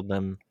Predators killed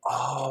them.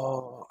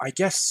 Oh, I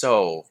guess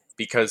so.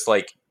 Because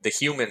like the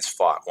humans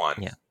fought one.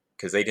 Yeah.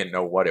 Because they didn't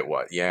know what it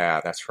was.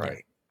 Yeah, that's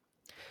right.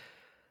 Yeah.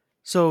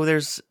 So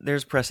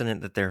there's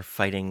precedent that they're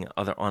fighting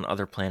on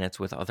other planets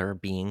with other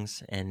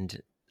beings,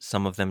 and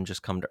some of them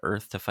just come to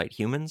Earth to fight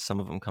humans. Some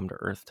of them come to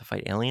Earth to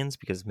fight aliens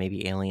because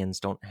maybe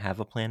aliens don't have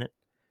a planet.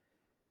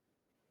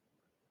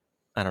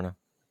 I don't know.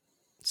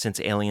 Since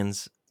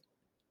aliens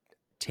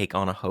take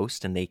on a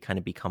host and they kind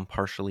of become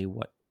partially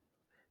what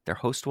their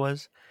host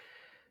was.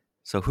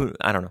 So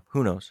I don't know.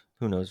 Who knows?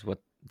 Who knows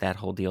what that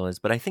whole deal is?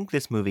 But I think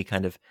this movie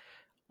kind of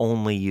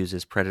only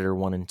uses Predator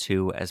 1 and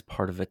 2 as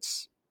part of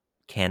its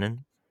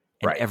canon,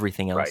 and Right,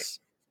 everything else right.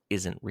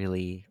 doesn't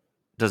really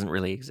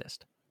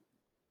exist.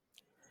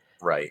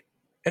 Right.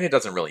 And it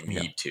doesn't really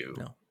need to.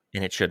 No.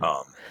 And it shouldn't.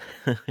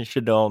 Um, It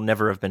should all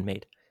never have been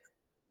made.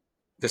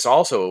 this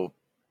also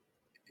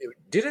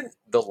didn't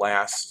the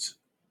last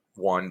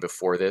one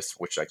before this,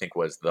 which I think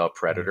was The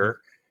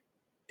Predator,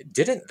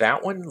 didn't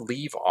that one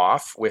leave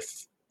off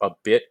with a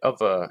bit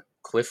of a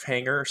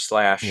cliffhanger /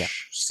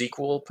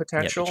 sequel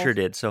potential? Yeah, it sure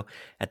did. So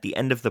at the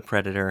end of The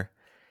Predator,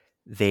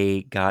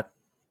 they got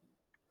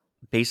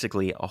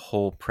basically a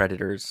whole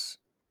Predator's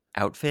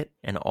outfit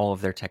and all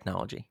of their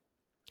technology.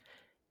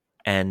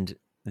 And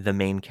the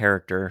main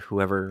character,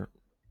 whoever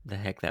the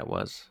heck that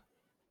was,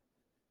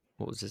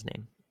 what was his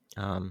name?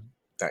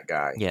 That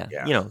guy. Yeah,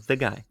 you know, the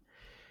guy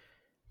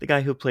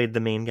who played the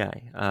main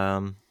guy.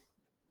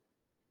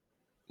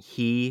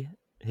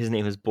 His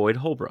name is Boyd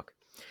Holbrook.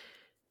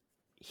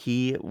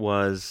 He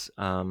was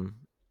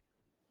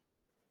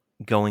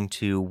going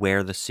to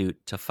wear the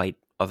suit to fight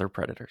other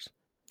predators.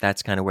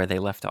 That's kind of where they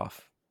left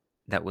off.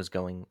 That's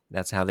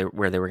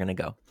where they were going to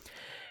go.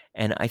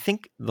 And I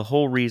think the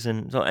whole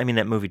reason, so I mean,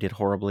 that movie did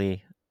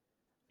horribly.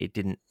 It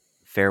didn't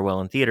fare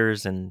well in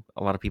theaters, and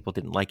a lot of people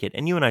didn't like it.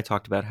 And you and I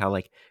talked about how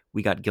like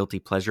we got guilty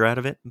pleasure out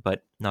of it,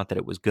 but not that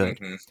it was good.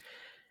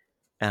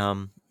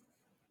 Mm-hmm.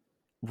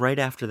 Right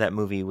after that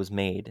movie was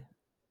made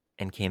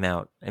and came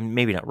out, and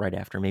maybe not right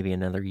after, maybe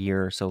another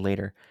year or so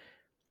later,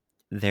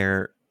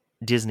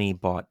 Disney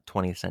bought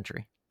 20th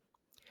Century.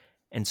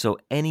 And so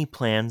any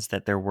plans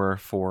that there were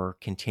for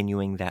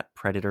continuing that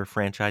Predator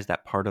franchise,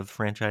 that part of the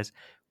franchise,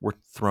 were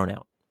thrown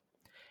out.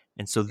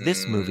 And so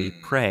this movie,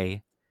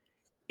 Prey,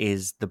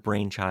 is the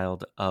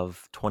brainchild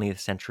of 20th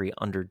Century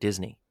under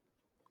Disney,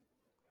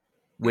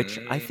 which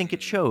I think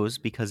it shows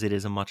because it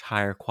is a much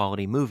higher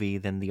quality movie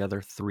than the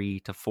other 3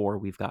 to 4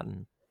 we've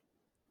gotten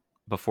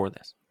before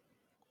this.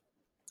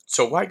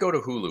 So why go to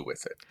Hulu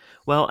with it?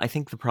 Well, I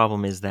think the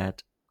problem is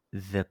that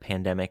the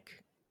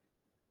pandemic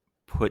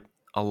put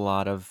a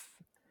lot of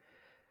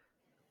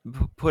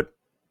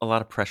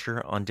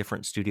pressure on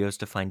different studios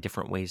to find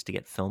different ways to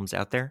get films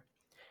out there.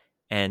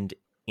 And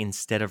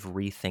instead of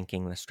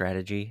rethinking the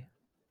strategy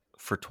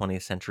for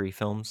 20th Century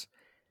films,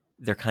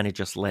 they're kind of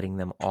just letting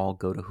them all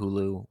go to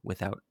Hulu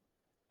without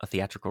a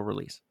theatrical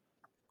release.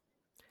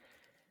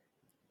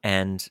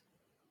 And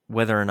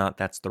whether or not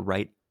that's the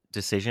right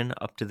decision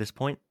up to this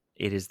point,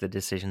 it is the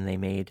decision they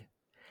made.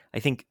 I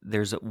think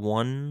there's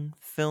one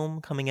film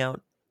coming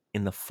out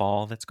in the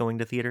fall that's going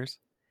to theaters.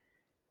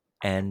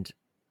 And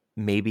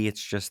maybe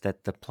it's just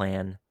that the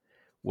plan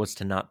was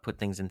to not put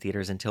things in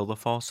theaters until the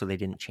fall, so they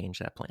didn't change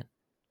that plan.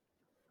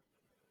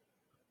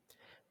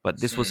 But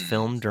this was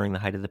filmed during the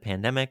height of the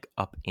pandemic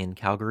up in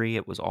Calgary.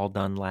 It was all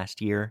done last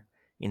year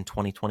in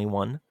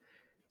 2021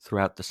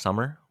 throughout the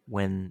summer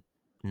when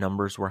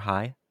numbers were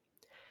high.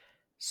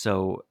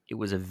 So it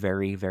was a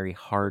very, very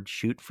hard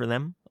shoot for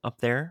them up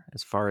there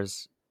as far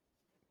as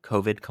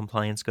COVID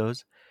compliance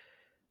goes.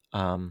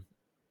 But,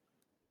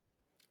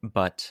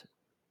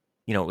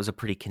 you know, it was a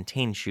pretty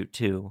contained shoot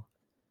too,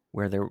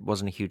 where there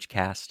wasn't a huge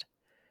cast.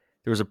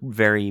 There was a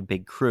very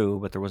big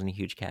crew, but there wasn't a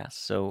huge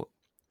cast. So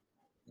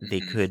they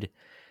could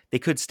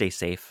stay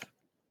safe.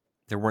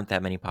 There weren't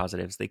that many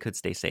positives. They could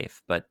stay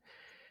safe, but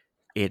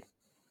it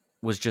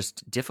was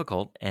just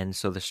difficult. And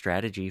so the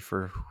strategy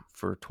for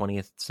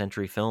 20th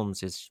Century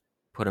Films is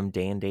put them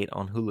day and date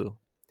on Hulu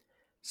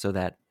so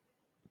that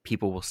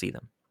people will see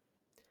them.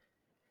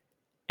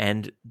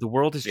 And the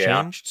world has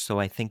changed, so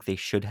I think they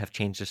should have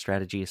changed the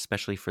strategy,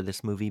 especially for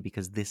this movie,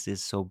 because this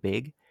is so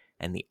big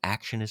and the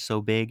action is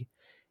so big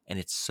and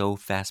it's so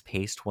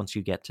fast-paced once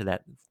you get to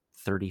that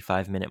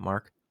 35-minute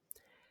mark.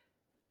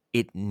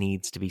 It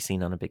needs to be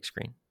seen on a big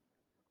screen.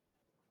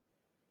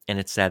 And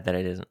it's sad that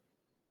it isn't.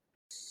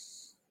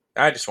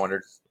 I just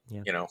wondered,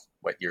 Yeah.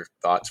 what your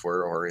thoughts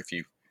were, or if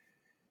you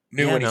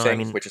knew Yeah, no, I anything,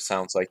 mean, which it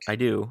sounds like. I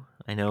do.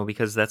 I know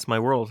because that's my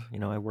world.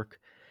 I work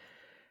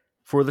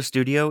for the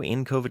studio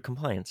in COVID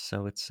compliance,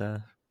 so it's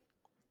I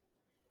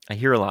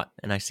hear a lot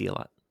and I see a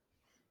lot.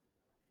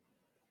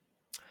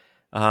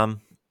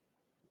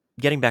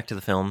 Getting back to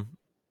the film,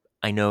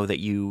 I know that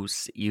you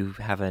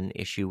have an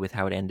issue with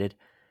how it ended,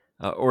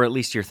 or at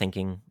least you're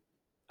thinking.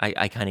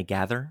 I kind of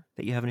gather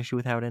that you have an issue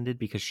with how it ended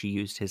because she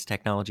used his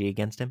technology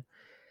against him.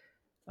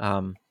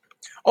 Oh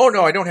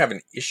no, I don't have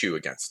an issue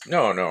against.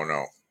 No,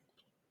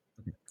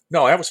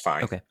 that was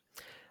fine. Okay.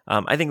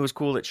 I think it was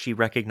cool that she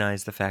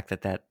recognized the fact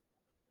that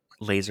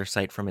laser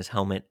sight from his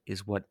helmet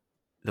is what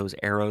those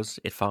arrows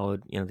it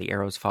followed. The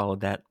arrows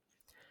followed that.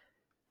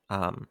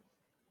 And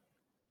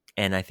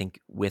I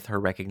think with her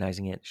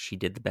recognizing it, she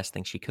did the best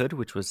thing she could,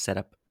 which was set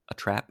up a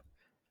trap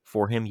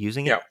for him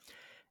using it. Yeah.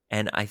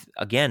 And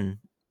again,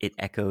 it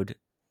echoed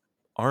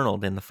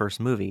Arnold in the first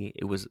movie.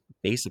 It was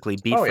basically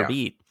beat for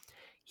beat.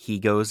 He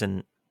goes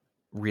and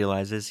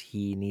realizes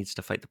he needs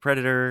to fight the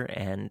Predator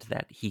and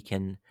that he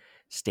can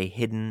stay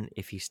hidden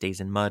if he stays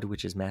in mud,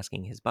 which is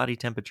masking his body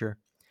temperature.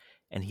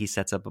 And he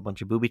sets up a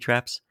bunch of booby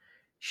traps.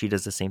 She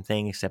does the same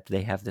thing, except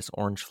they have this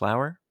orange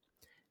flower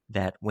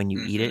that when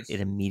you eat it,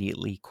 it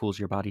immediately cools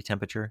your body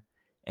temperature.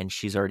 And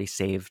she's already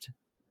saved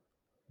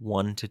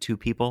 1 to 2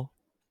 people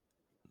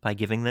by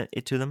giving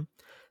it to them.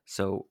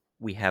 So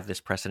we have this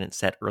precedent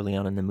set early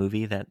on in the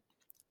movie that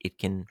it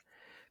can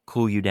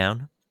cool you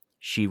down.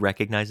 She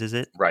recognizes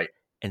it. Right.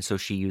 And so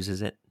she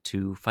uses it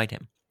to fight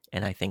him.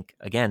 And I think,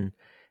 again,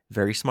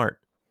 very smart.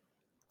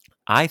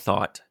 I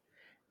thought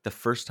the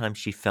first time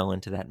she fell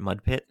into that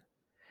mud pit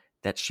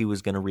that she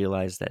was going to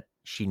realize that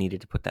she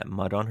needed to put that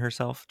mud on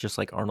herself, just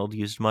like Arnold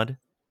used mud.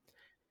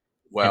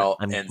 Well,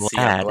 I'm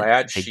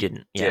glad they she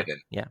didn't.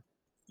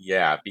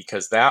 Yeah,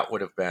 because that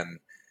would have been.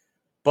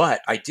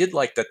 But I did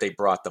like that they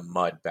brought the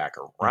mud back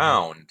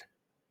around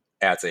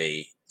as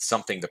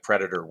something the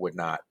Predator would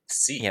not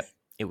see. Yep,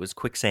 it was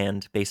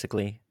quicksand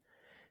basically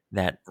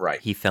that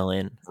he fell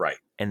in. Right,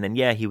 and then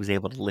he was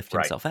able to lift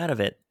himself out of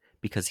it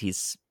because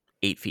he's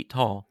 8 feet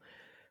tall.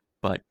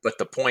 But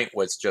the point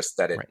was just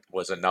that it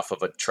was enough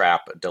of a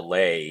trap, a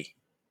delay,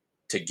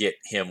 to get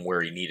him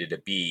where he needed to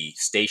be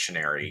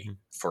stationary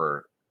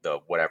for the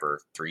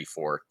 3,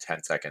 4,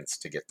 10 seconds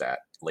to get that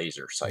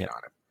laser sight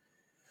on him.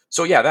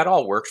 So yeah, that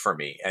all worked for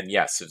me. And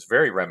yes, it's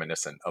very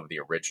reminiscent of the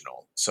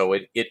original. So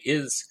it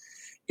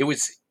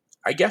was,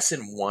 I guess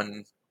in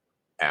one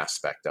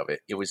aspect of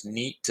it, it was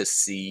neat to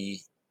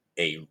see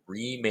a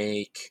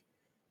remake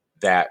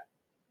that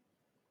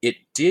it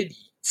did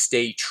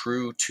stay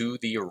true to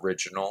the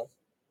original.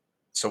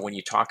 So when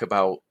you talk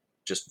about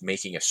just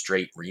making a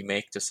straight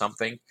remake to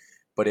something,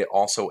 but it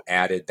also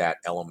added that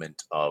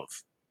element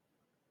of,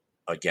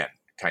 again,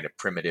 kind of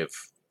primitive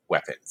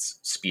weapons,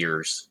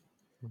 spears,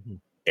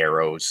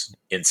 arrows,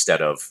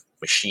 instead of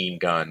machine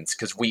guns.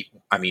 Because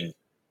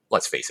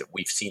let's face it,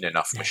 we've seen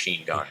enough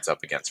machine guns up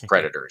against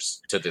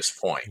Predators to this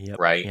point,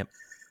 right? Yep.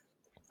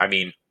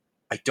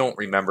 I don't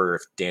remember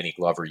if Danny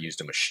Glover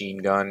used a machine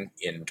gun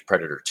in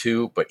Predator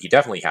 2, but he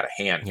definitely had a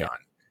handgun.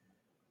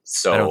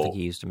 So I don't think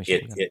he used a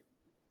machine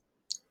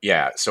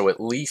gun. So at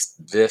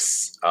least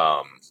this...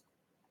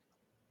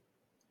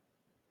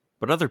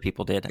 but other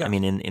people did. Yeah.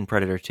 In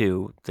Predator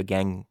 2, the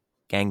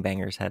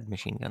gangbangers had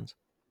machine guns.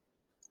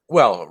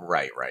 Well,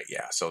 right,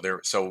 yeah.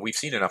 So we've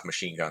seen enough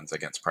machine guns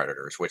against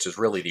Predators, which is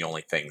really the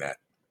only thing that,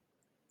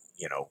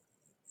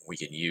 we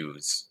can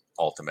use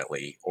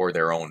ultimately, or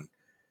their own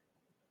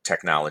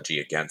technology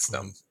against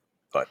them.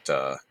 But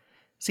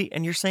see,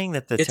 and you're saying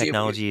that the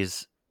technology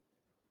is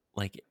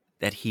like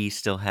that he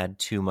still had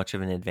too much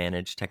of an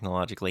advantage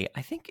technologically.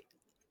 I think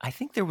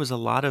there was a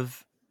lot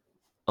of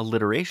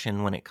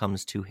alliteration when it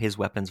comes to his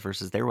weapons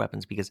versus their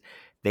weapons, because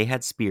they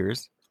had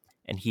spears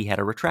and he had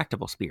a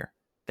retractable spear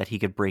that he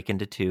could break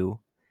into 2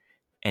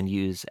 and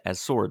use as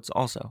swords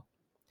also.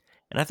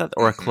 And I thought,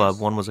 or a club,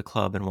 one was a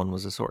club and one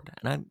was a sword.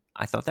 And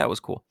I thought that was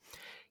cool.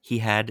 He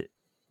had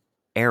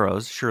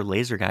arrows, sure,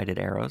 laser guided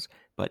arrows,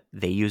 but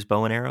they used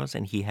bow and arrows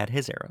and he had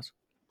his arrows.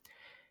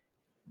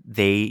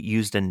 They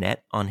used a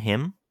net on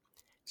him,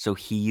 so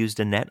he used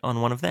a net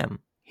on one of them.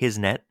 His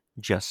net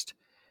just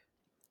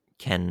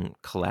can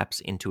collapse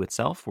into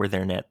itself, where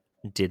their net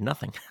did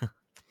nothing.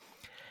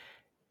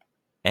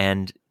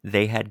 And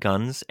they had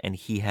guns, and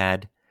he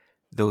had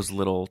those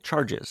little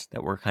charges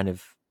that were kind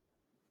of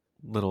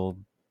little,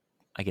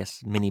 I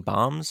guess, mini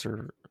bombs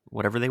or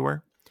whatever they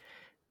were.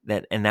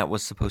 That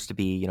was supposed to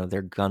be,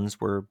 their guns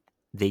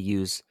they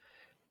use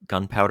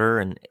gunpowder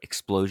and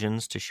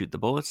explosions to shoot the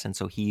bullets, and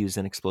so he used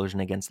an explosion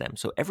against them.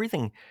 So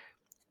everything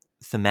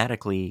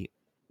thematically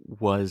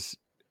was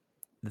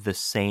the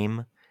same.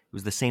 It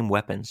was the same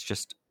weapons,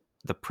 just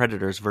the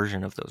Predator's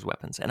version of those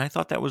weapons. And I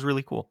thought that was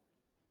really cool.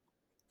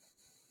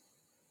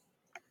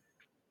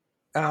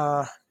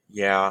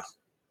 Yeah.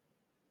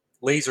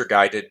 Laser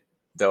guided,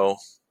 though,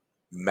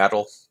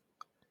 metal.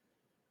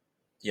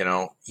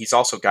 He's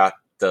also got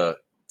the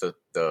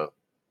hand claw.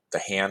 The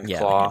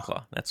hand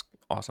claw. That's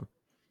awesome.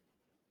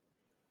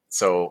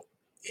 So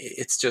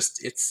it's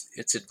just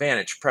it's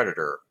advantage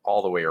Predator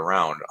all the way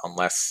around,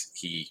 unless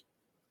he,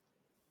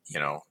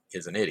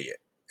 is an idiot,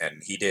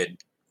 and he did.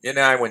 And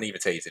I wouldn't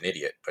even say he's an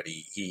idiot, but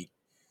he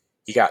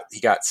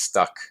got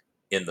stuck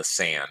in the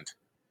sand.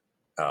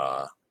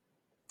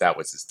 That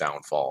was his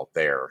downfall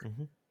there.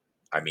 Mm-hmm.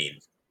 I mean,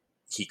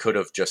 he could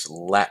have just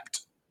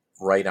leapt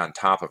right on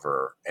top of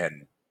her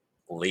and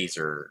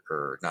laser,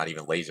 or not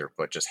even laser,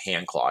 but just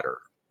hand clawed her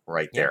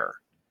right there.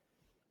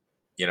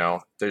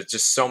 There's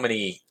just so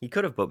many. He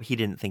could have, but he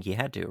didn't think he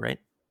had to, right?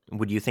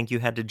 Would you think you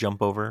had to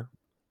jump over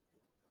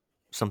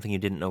something you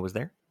didn't know was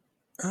there?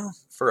 Oh,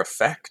 for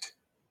effect.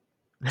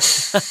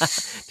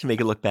 To make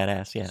it look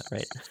badass, yeah,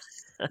 right.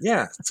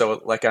 Yeah,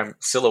 so like I'm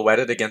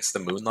silhouetted against the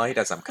moonlight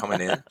as I'm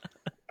coming in.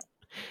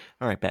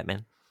 All right,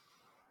 Batman.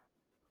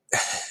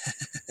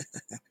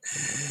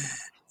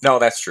 No,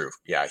 that's true.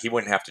 Yeah, he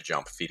wouldn't have to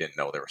jump if he didn't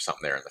know there was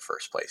something there in the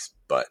first place.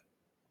 But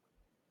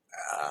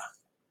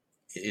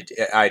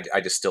I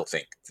just still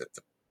think that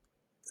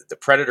the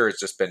Predator has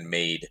just been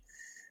made,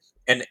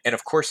 and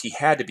of course he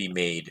had to be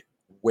made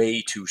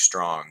way too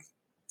strong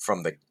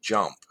from the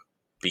jump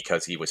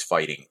because he was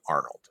fighting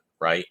Arnold,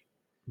 right?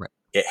 Right.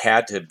 It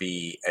had to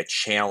be a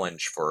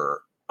challenge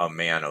for a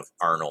man of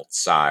Arnold's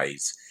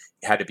size.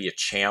 It had to be a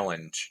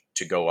challenge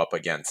to go up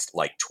against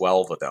like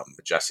 12 of them,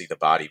 Jesse the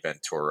Body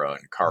Ventura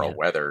and Carl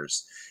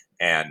Weathers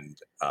and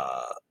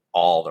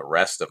all the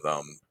rest of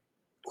them,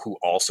 who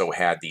also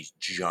had these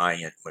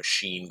giant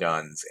machine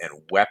guns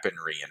and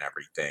weaponry and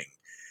everything.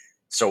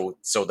 So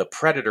the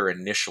Predator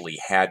initially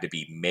had to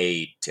be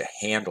made to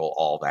handle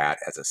all that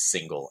as a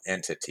single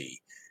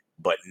entity.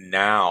 But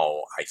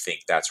now I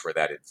think that's where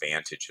that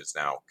advantage has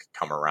now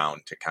come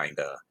around to kind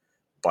of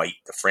bite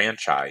the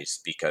franchise,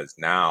 because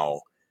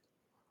now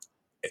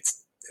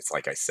it's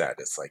like I said,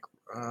 it's like,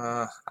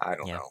 I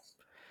don't know.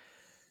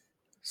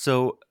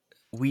 So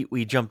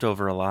we jumped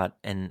over a lot,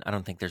 and I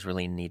don't think there's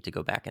really a need to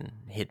go back and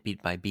hit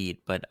beat by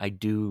beat, but I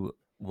do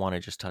want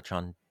to just touch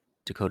on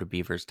Dakota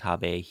Beaver's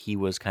Taabe. He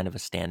was kind of a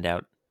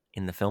standout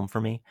in the film for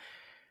me.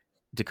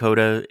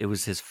 Dakota, it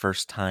was his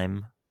first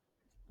time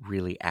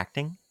really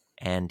acting,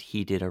 and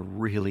he did a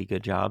really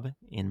good job,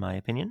 in my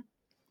opinion.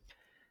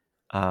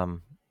 Yeah,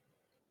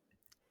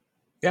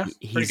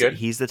 pretty good.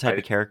 He's the type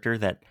of character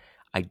that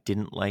I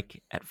didn't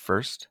like at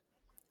first,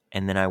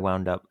 and then I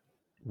wound up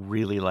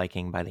really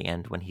liking by the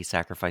end when he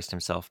sacrificed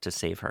himself to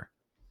save her.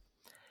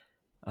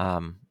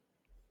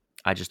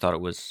 I just thought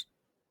it was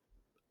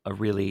a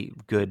really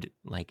good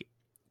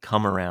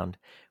come around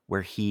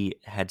where he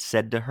had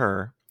said to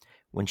her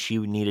when she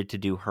needed to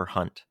do her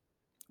hunt,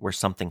 where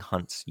something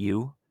hunts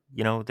you,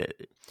 that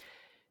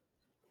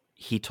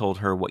he told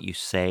her what you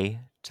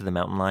say to the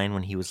mountain lion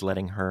when he was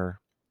letting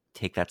her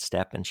take that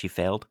step and she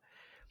failed.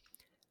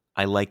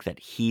 I like that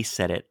he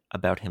said it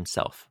about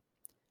himself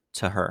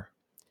to her,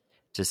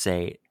 to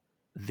say,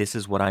 this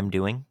is what I'm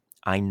doing.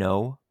 I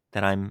know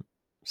that I'm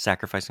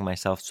sacrificing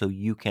myself so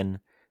you can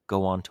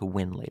go on to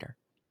win later.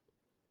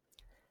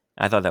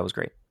 I thought that was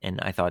great, and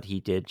I thought he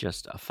did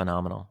just a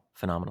phenomenal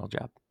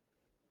job.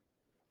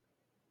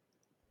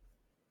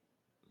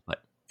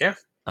 But yeah,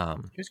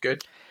 he was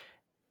good.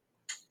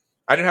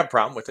 I didn't have a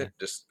problem with it.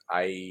 Just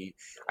I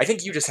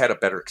think you just had a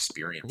better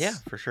experience. Yeah,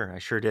 for sure. I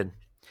sure did.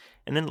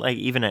 And then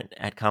even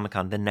at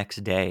Comic-Con the next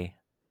day,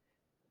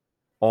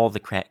 all the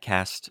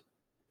cast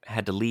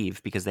had to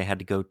leave because they had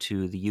to go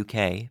to the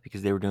UK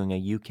because they were doing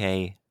a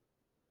UK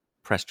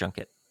press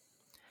junket.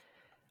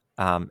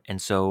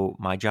 And so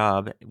my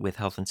job with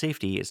health and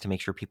safety is to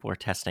make sure people are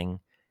testing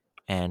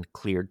and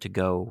cleared to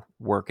go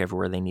work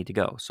everywhere they need to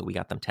go. So we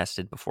got them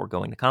tested before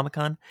going to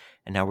Comic-Con,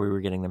 and now we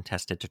were getting them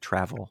tested to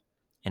travel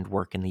and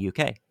work in the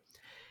UK.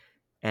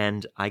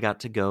 And I got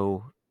to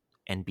go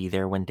and be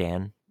there when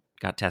Dan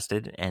got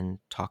tested and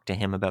talk to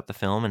him about the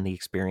film and the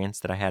experience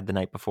that I had the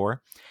night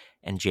before.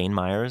 And Jane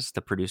Myers,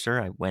 the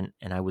producer, I went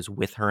and I was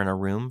with her in a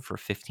room for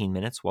 15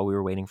 minutes while we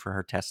were waiting for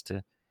her test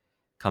to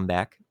come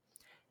back.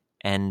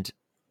 And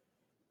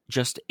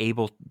just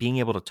being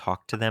able to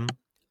talk to them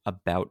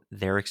about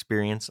their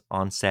experience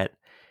on set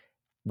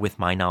with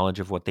my knowledge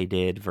of what they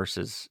did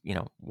versus,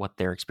 what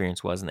their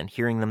experience was, and then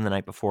hearing them the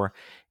night before,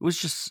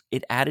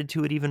 it added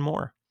to it even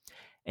more.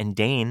 And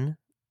Dane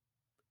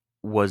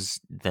was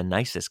the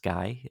nicest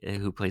guy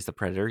who plays the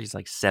Predator. He's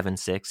like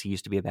 7'6". He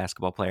used to be a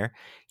basketball player.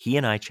 He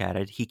and I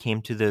chatted. He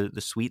came to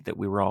the suite that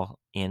we were all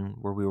in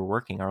where we were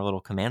working, our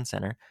little command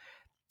center.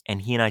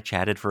 And he and I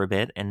chatted for a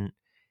bit, and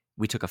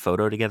we took a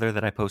photo together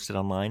that I posted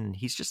online. And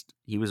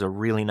he was a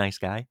really nice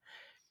guy.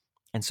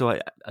 And so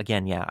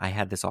I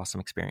had this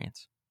awesome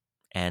experience.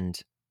 And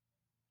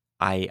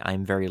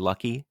I'm very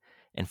lucky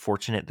and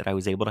fortunate that I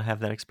was able to have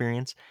that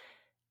experience.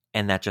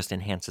 And that just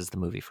enhances the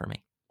movie for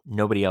me.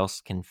 Nobody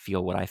else can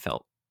feel what I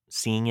felt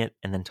seeing it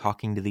and then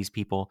talking to these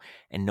people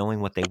and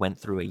knowing what they went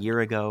through a year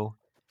ago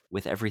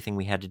with everything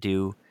we had to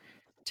do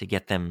to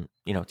get them,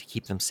 to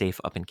keep them safe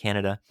up in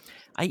Canada.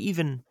 I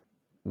even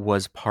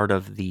was part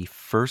of the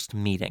first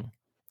meeting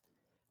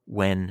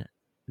when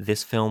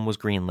this film was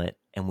greenlit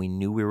and we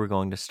knew we were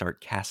going to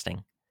start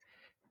casting.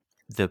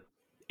 The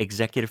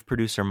executive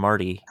producer,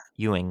 Marty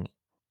Ewing,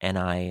 and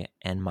I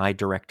and my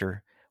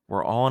director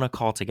were all on a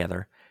call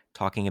together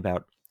talking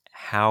about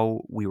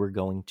how we were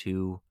going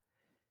to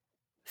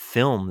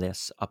film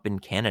this up in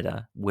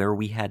Canada where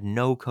we had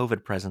no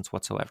COVID presence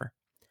whatsoever.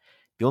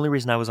 The only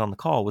reason I was on the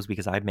call was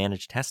because I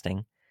managed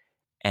testing,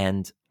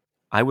 and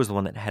I was the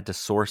one that had to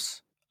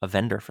source a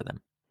vendor for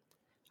them.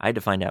 I had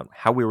to find out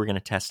how we were going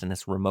to test in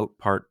this remote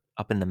part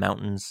up in the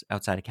mountains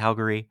outside of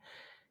Calgary,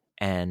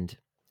 and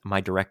my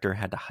director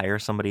had to hire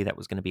somebody that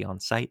was going to be on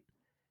site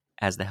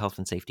as the health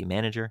and safety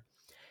manager.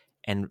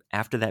 And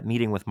after that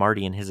meeting with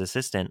Marty and his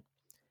assistant,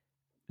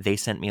 they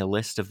sent me a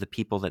list of the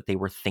people that they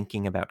were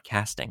thinking about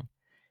casting.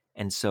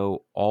 And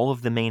so all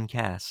of the main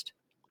cast,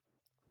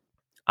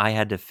 I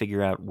had to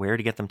figure out where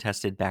to get them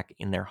tested back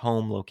in their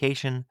home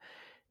location.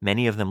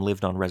 Many of them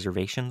lived on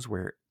reservations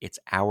where it's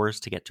hours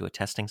to get to a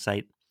testing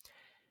site.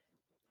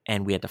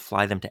 And we had to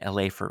fly them to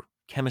LA for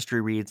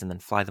chemistry reads and then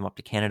fly them up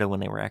to Canada when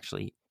they were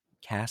actually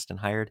cast and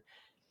hired.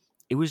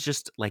 It was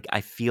just like,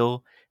 I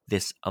feel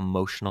this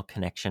emotional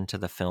connection to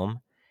the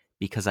film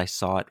because I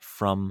saw it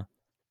from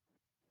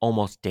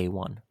almost day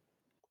one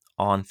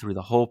on through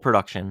the whole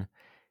production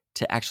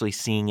to actually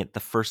seeing it the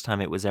first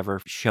time it was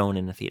ever shown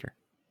in the theater.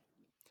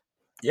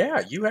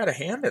 Yeah, you had a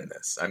hand in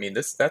this. I mean,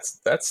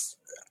 that's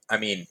I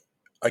mean,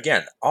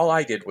 again, all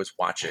I did was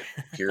watch it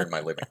here in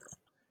my living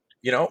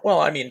room. Well,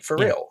 I mean, for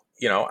real,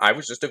 I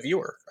was just a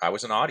viewer. I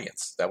was an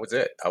audience. That was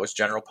it. I was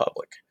general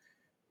public.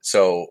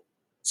 So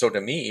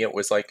to me, it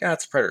was like,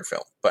 it's a Predator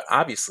film. But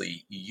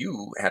obviously,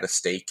 you had a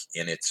stake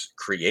in its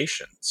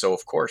creation. So,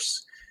 of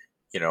course,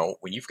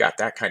 when you've got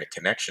that kind of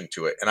connection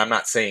to it, and I'm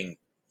not saying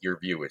your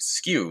view is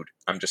skewed.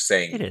 I'm just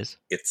saying it is.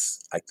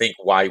 It's, I think,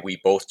 why we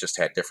both just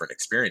had different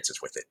experiences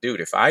with it. Dude,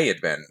 if I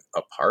had been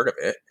a part of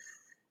it,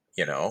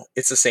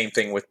 it's the same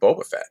thing with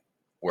Boba Fett,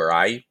 where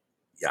I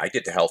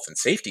did the health and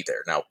safety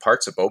there. Now,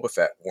 parts of Boba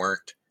Fett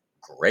weren't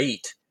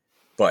great,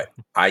 but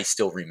I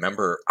still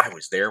remember I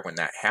was there when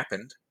that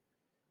happened.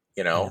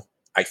 Yeah.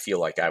 I feel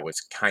like I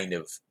was kind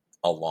of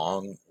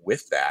along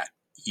with that,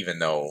 even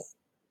though,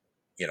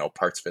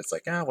 parts of it's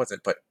like, it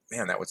wasn't, but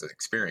man, that was an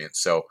experience.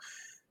 So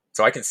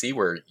I can see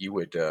where you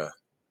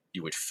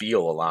would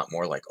feel a lot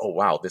more like, oh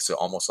wow, this is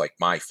almost like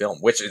my film,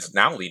 which is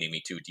now leading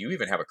me to, do you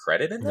even have a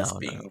credit in this?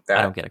 No. That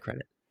I don't get a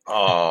credit.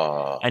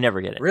 Oh, I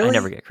never get it. Really? I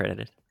never get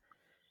credited.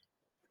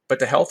 But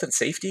the health and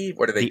safety,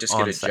 what do they just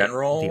get a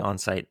general? The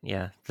on-site,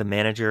 yeah. The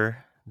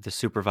manager, the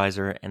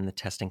supervisor, and the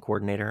testing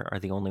coordinator are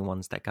the only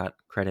ones that got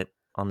credit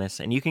on this.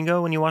 And you can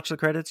go, when you watch the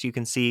credits, you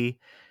can see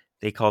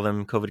they call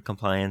them COVID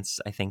compliance,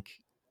 I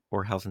think,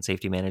 or health and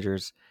safety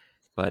managers.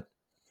 But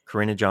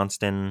Corinna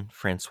Johnston,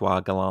 Francois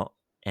Gallant,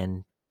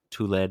 and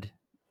Tuled,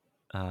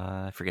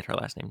 I forget her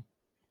last name,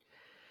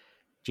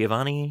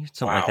 Giovanni,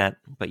 something like that.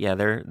 But yeah,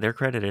 they're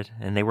credited,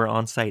 and they were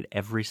on site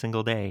every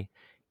single day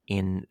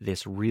in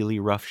this really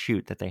rough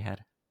shoot that they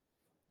had.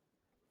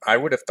 I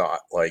would have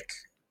thought, like,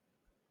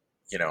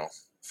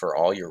 for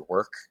all your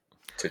work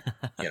to,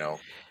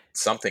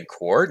 something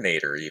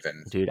coordinator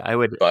even. Dude, I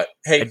would. But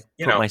hey, I'd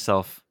put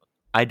myself.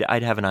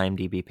 I'd have an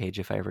IMDb page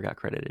if I ever got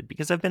credited,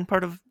 because I've been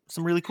part of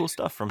some really cool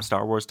stuff, from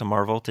Star Wars to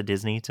Marvel to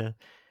Disney to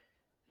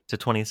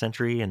 20th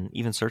Century and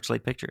even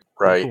Searchlight Pictures.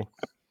 Right. Cool.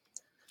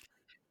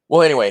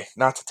 Well, anyway,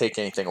 not to take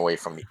anything away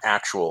from the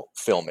actual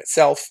film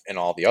itself and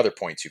all the other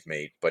points you've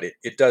made, but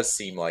it does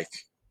seem like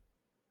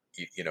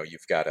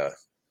you've got a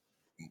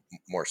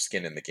more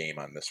skin in the game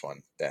on this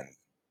one than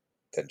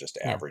just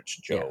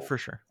average Joe. Yeah, for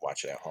sure.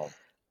 Watch it at home.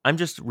 I'm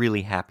just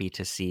really happy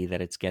to see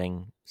that it's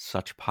getting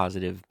such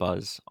positive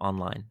buzz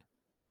online,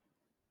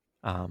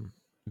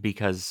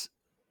 because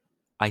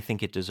I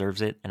think it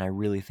deserves it, and I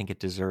really think it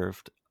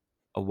deserved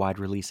a wide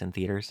release in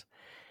theaters.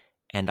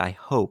 And I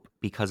hope,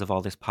 because of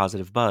all this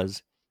positive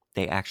buzz,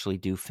 they actually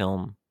do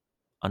film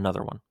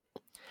another one.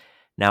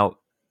 Now,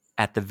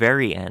 at the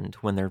very end,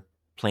 when they're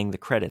playing the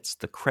credits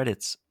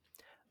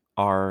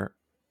are,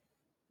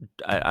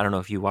 I don't know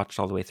if you watched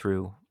all the way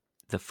through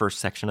the first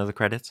section of the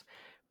credits,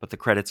 but the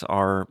credits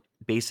are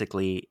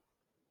basically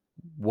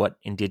what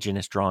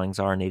Indigenous drawings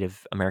are,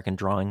 Native American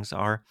drawings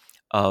are,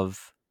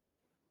 of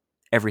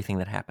everything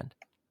that happened.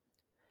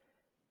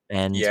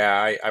 And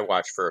yeah, I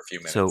watched for a few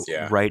minutes. So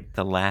yeah. Right,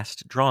 the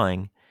last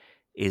drawing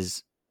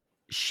is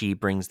she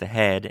brings the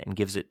head and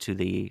gives it to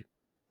the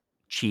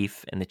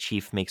chief, and the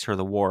chief makes her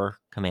the war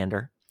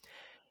commander.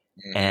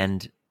 Mm-hmm.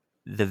 And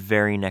the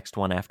very next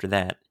one after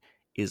that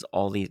is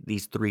all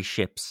these three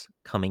ships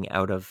coming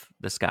out of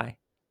the sky,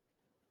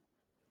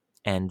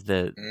 and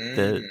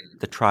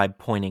the tribe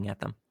pointing at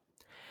them.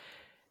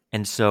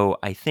 And so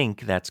I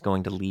think that's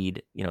going to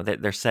lead,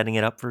 they're setting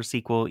it up for a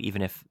sequel,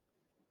 even if,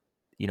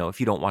 if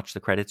you don't watch the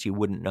credits, you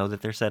wouldn't know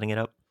that they're setting it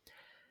up.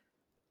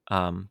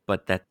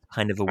 But that's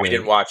kind of a way. I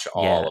didn't watch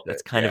all of it.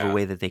 That's kind of a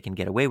way that they can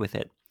get away with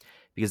it,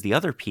 because the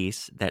other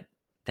piece that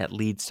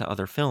leads to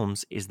other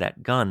films is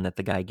that gun that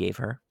the guy gave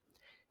her.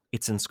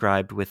 It's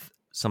inscribed with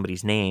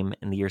somebody's name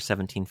in the year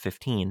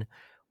 1715.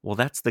 Well,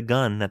 that's the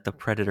gun that the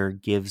Predator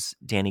gives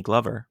Danny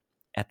Glover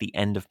at the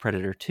end of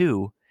Predator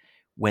 2,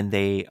 when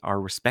they are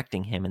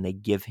respecting him and they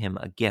give him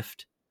a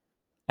gift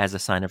as a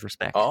sign of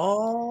respect.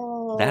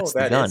 Oh, That's the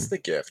that gun. is the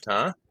gift,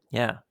 huh?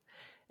 Yeah.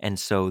 And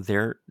so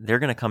they're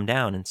going to come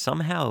down, and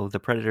somehow the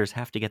Predators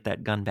have to get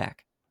that gun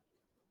back.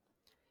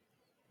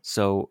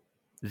 So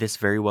this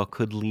very well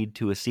could lead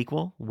to a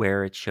sequel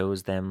where it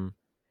shows them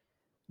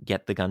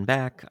get the gun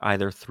back,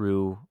 either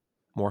through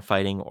more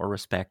fighting or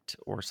respect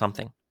or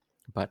something.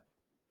 But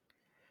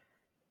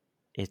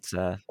it's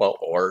Well,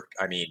 or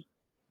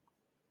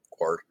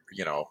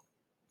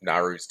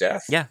Naru's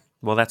death. yeah.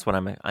 Well, that's what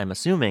I'm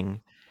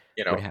assuming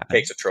would happen.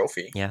 Takes a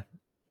trophy. Yeah,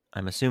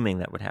 I'm assuming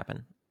that would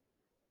happen.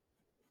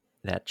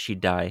 That she'd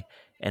die,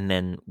 and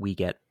then we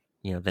get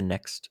the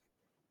next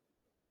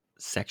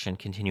section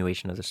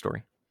continuation of the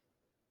story.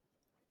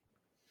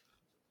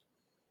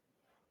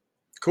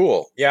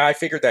 Cool. Yeah, I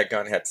figured that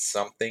gun had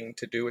something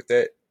to do with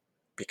it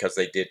because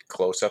they did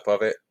close up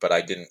of it, but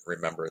I didn't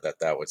remember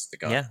that was the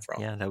gun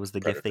from. Yeah, that was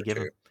the Predator gift they give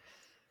 2. him.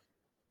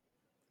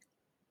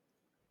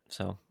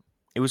 So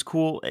it was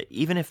cool,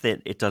 even if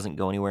it doesn't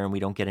go anywhere and we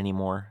don't get any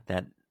more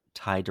that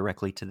tie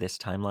directly to this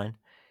timeline.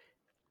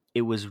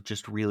 It was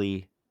just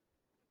really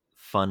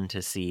fun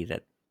to see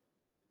that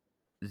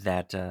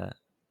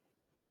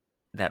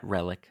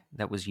relic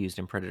that was used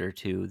in Predator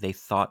 2. They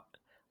thought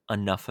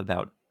enough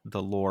about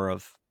the lore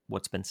of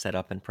what's been set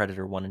up in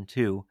Predator 1 and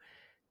 2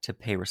 to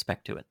pay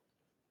respect to it.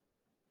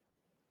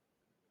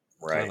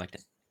 Right. So I liked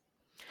it.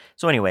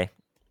 So anyway,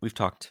 we've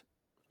talked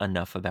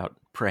enough about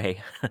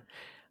Prey.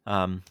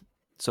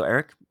 So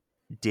Eric,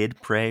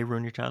 did Prey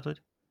ruin your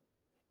childhood?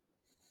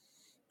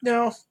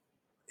 No,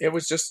 it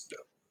was just,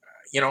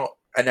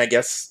 and I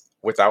guess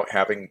without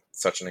having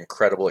such an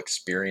incredible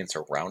experience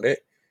around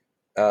it,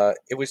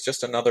 it was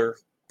just another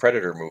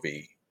Predator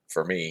movie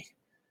for me.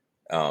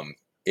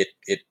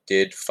 It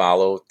did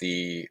follow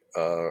the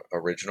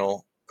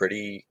original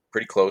pretty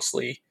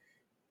closely,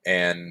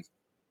 and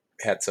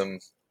had some,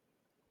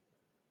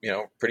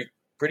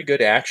 pretty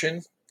good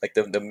action. Like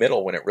the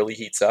middle, when it really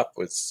heats up,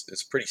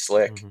 is pretty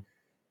slick.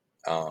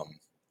 Mm-hmm.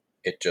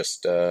 It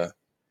just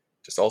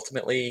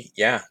ultimately,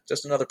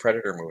 just another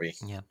Predator movie.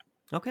 Yeah.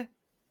 Okay.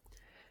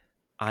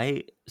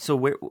 So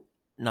where,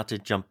 not to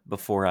jump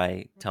before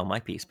I tell my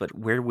piece, but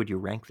where would you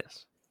rank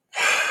this?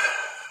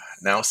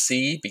 Now,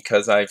 see,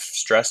 because I've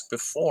stressed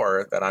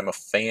before that I'm a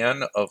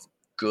fan of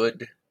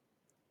good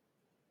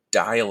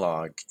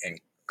dialogue and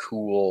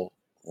cool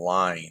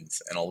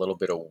lines and a little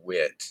bit of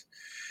wit,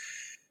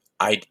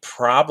 I'd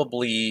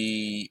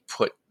probably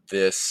put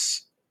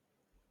this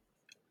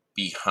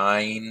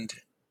behind,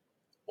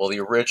 the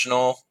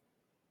original,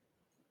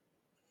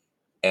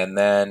 and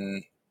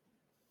then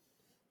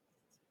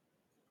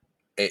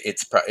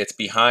it's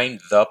behind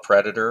The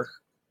Predator,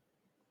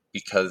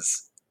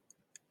 because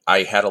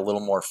I had a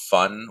little more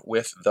fun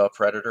with The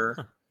Predator.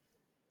 Huh.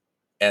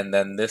 And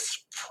then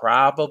this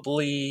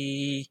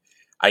probably,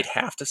 I'd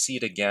have to see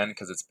it again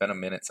because it's been a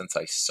minute since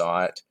I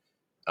saw it.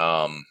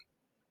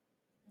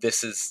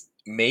 This is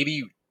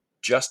maybe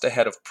just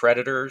ahead of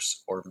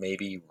Predators, or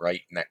maybe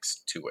right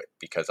next to it,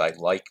 because I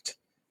liked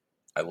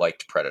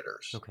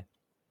Predators. Okay.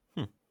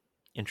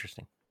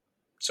 Interesting.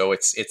 So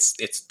it's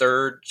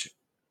third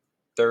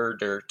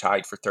or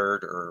tied for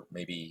third, or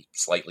maybe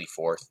slightly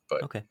fourth,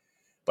 but okay.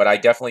 But I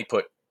definitely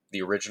put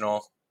the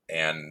original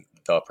and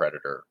The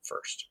Predator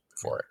first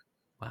before it.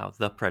 Wow,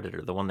 The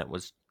Predator, the one that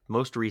was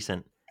most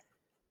recent,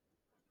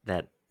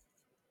 that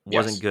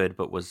wasn't good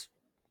but was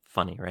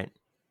funny, right?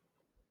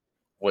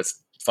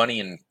 Was funny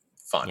and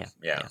fun.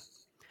 Yeah.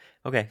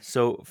 Okay,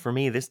 so for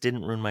me, this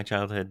didn't ruin my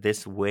childhood.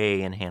 This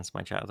way enhanced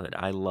my childhood.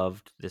 I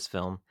loved this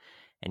film.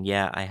 And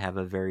yeah, I have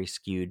a very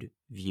skewed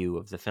view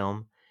of the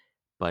film.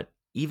 But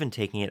even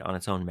taking it on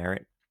its own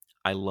merit,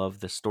 I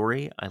love the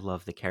story. I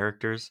love the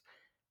characters.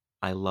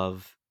 I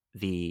love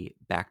the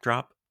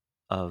backdrop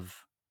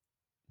of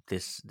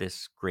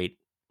this great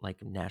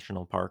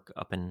national park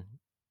up in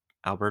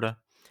Alberta.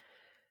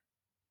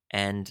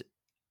 And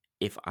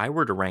if I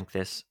were to rank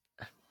this,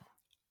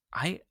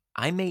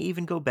 I may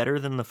even go better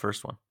than the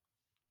first one.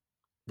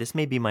 This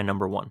may be my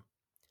number one.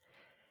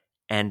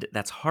 And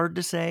that's hard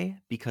to say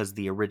because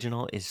the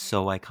original is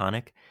so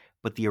iconic,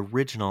 but the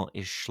original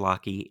is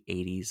schlocky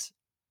 80s,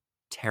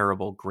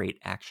 terrible, great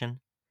action.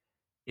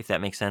 If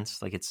that makes sense.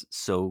 It's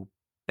so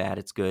bad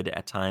it's good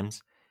at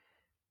times,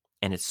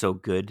 and it's so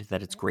good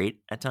that it's great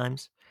at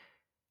times.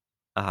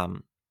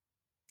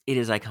 It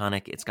is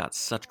iconic. It's got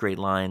such great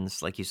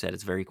lines. Like you said,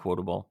 it's very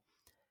quotable,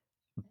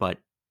 but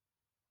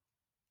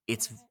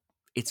it's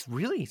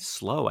really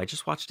slow. I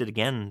just watched it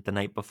again the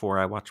night before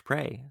I watched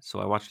Prey. So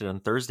I watched it on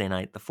Thursday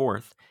night, the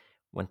 4th,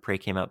 when Prey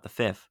came out the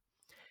 5th.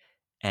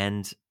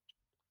 And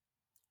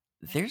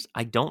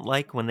I don't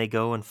like when they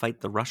go and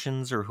fight the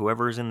Russians or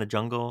whoever's in the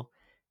jungle,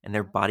 and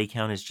their body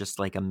count is just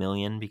like 1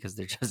 million because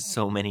there's just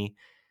so many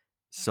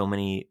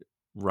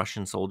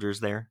Russian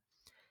soldiers there.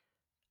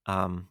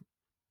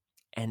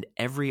 And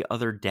every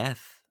other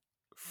death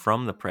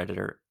from the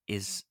Predator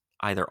is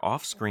either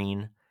off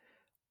screen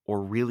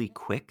or really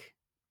quick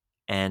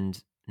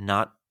and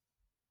not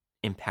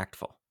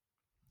impactful.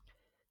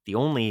 The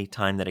only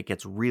time that it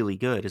gets really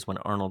good is when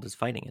Arnold is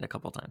fighting it a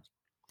couple times.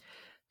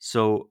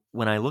 So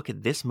when I look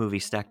at this movie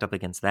stacked up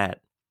against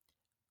that,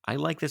 I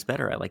like this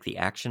better. I like the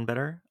action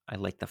better. I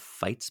like the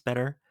fights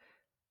better.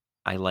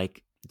 I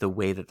like the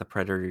way that the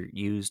Predator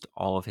used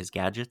all of his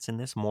gadgets in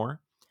this more.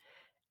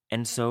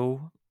 And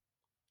so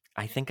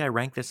I think I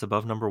rank this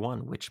above number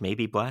 1, which may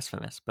be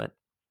blasphemous, but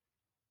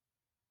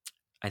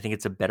I think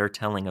it's a better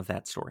telling of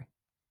that story.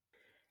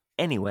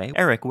 Anyway,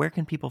 Eric, where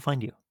can people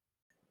find you?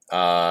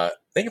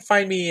 They can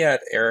find me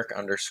at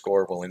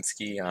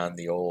Eric_Walensky on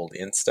the old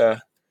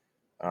Insta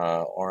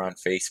or on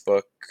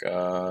Facebook.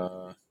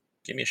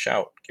 Give me a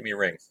shout. Give me a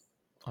ring.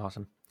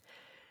 Awesome.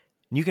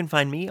 You can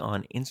find me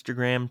on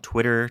Instagram,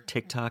 Twitter,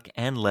 TikTok,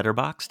 and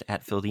Letterboxd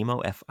at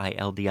Fildimo,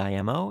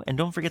 Fildimo. And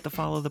don't forget to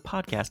follow the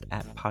podcast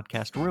at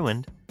Podcast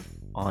Ruined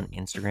on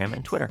Instagram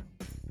and Twitter.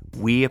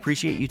 We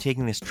appreciate you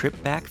taking this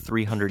trip back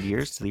 300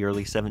 years to the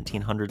early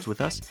 1700s with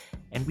us,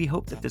 and we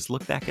hope that this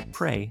look back at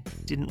Prey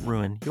didn't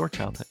ruin your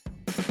childhood.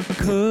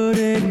 Could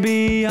it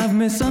be I've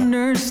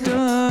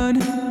misunderstood?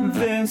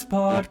 This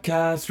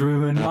podcast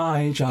ruined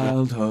my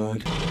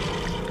childhood.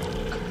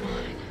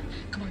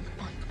 Come on.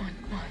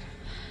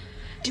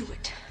 Do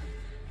it.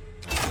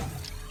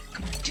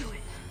 Come on, do it.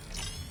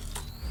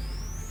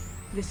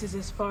 This is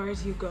as far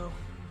as you go.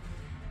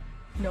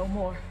 No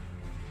more.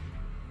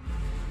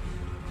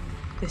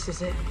 This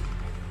is it.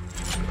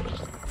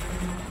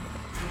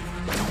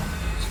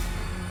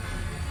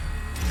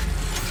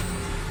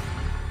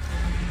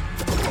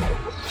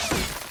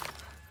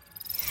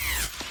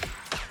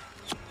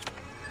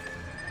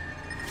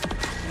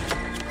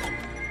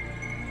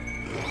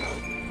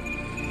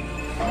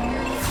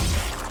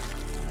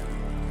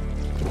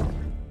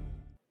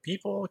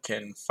 People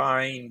can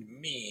find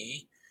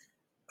me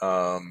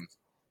in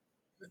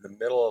the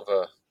middle of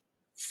a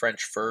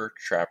French fur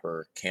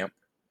trapper camp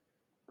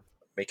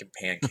making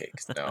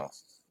pancakes. No,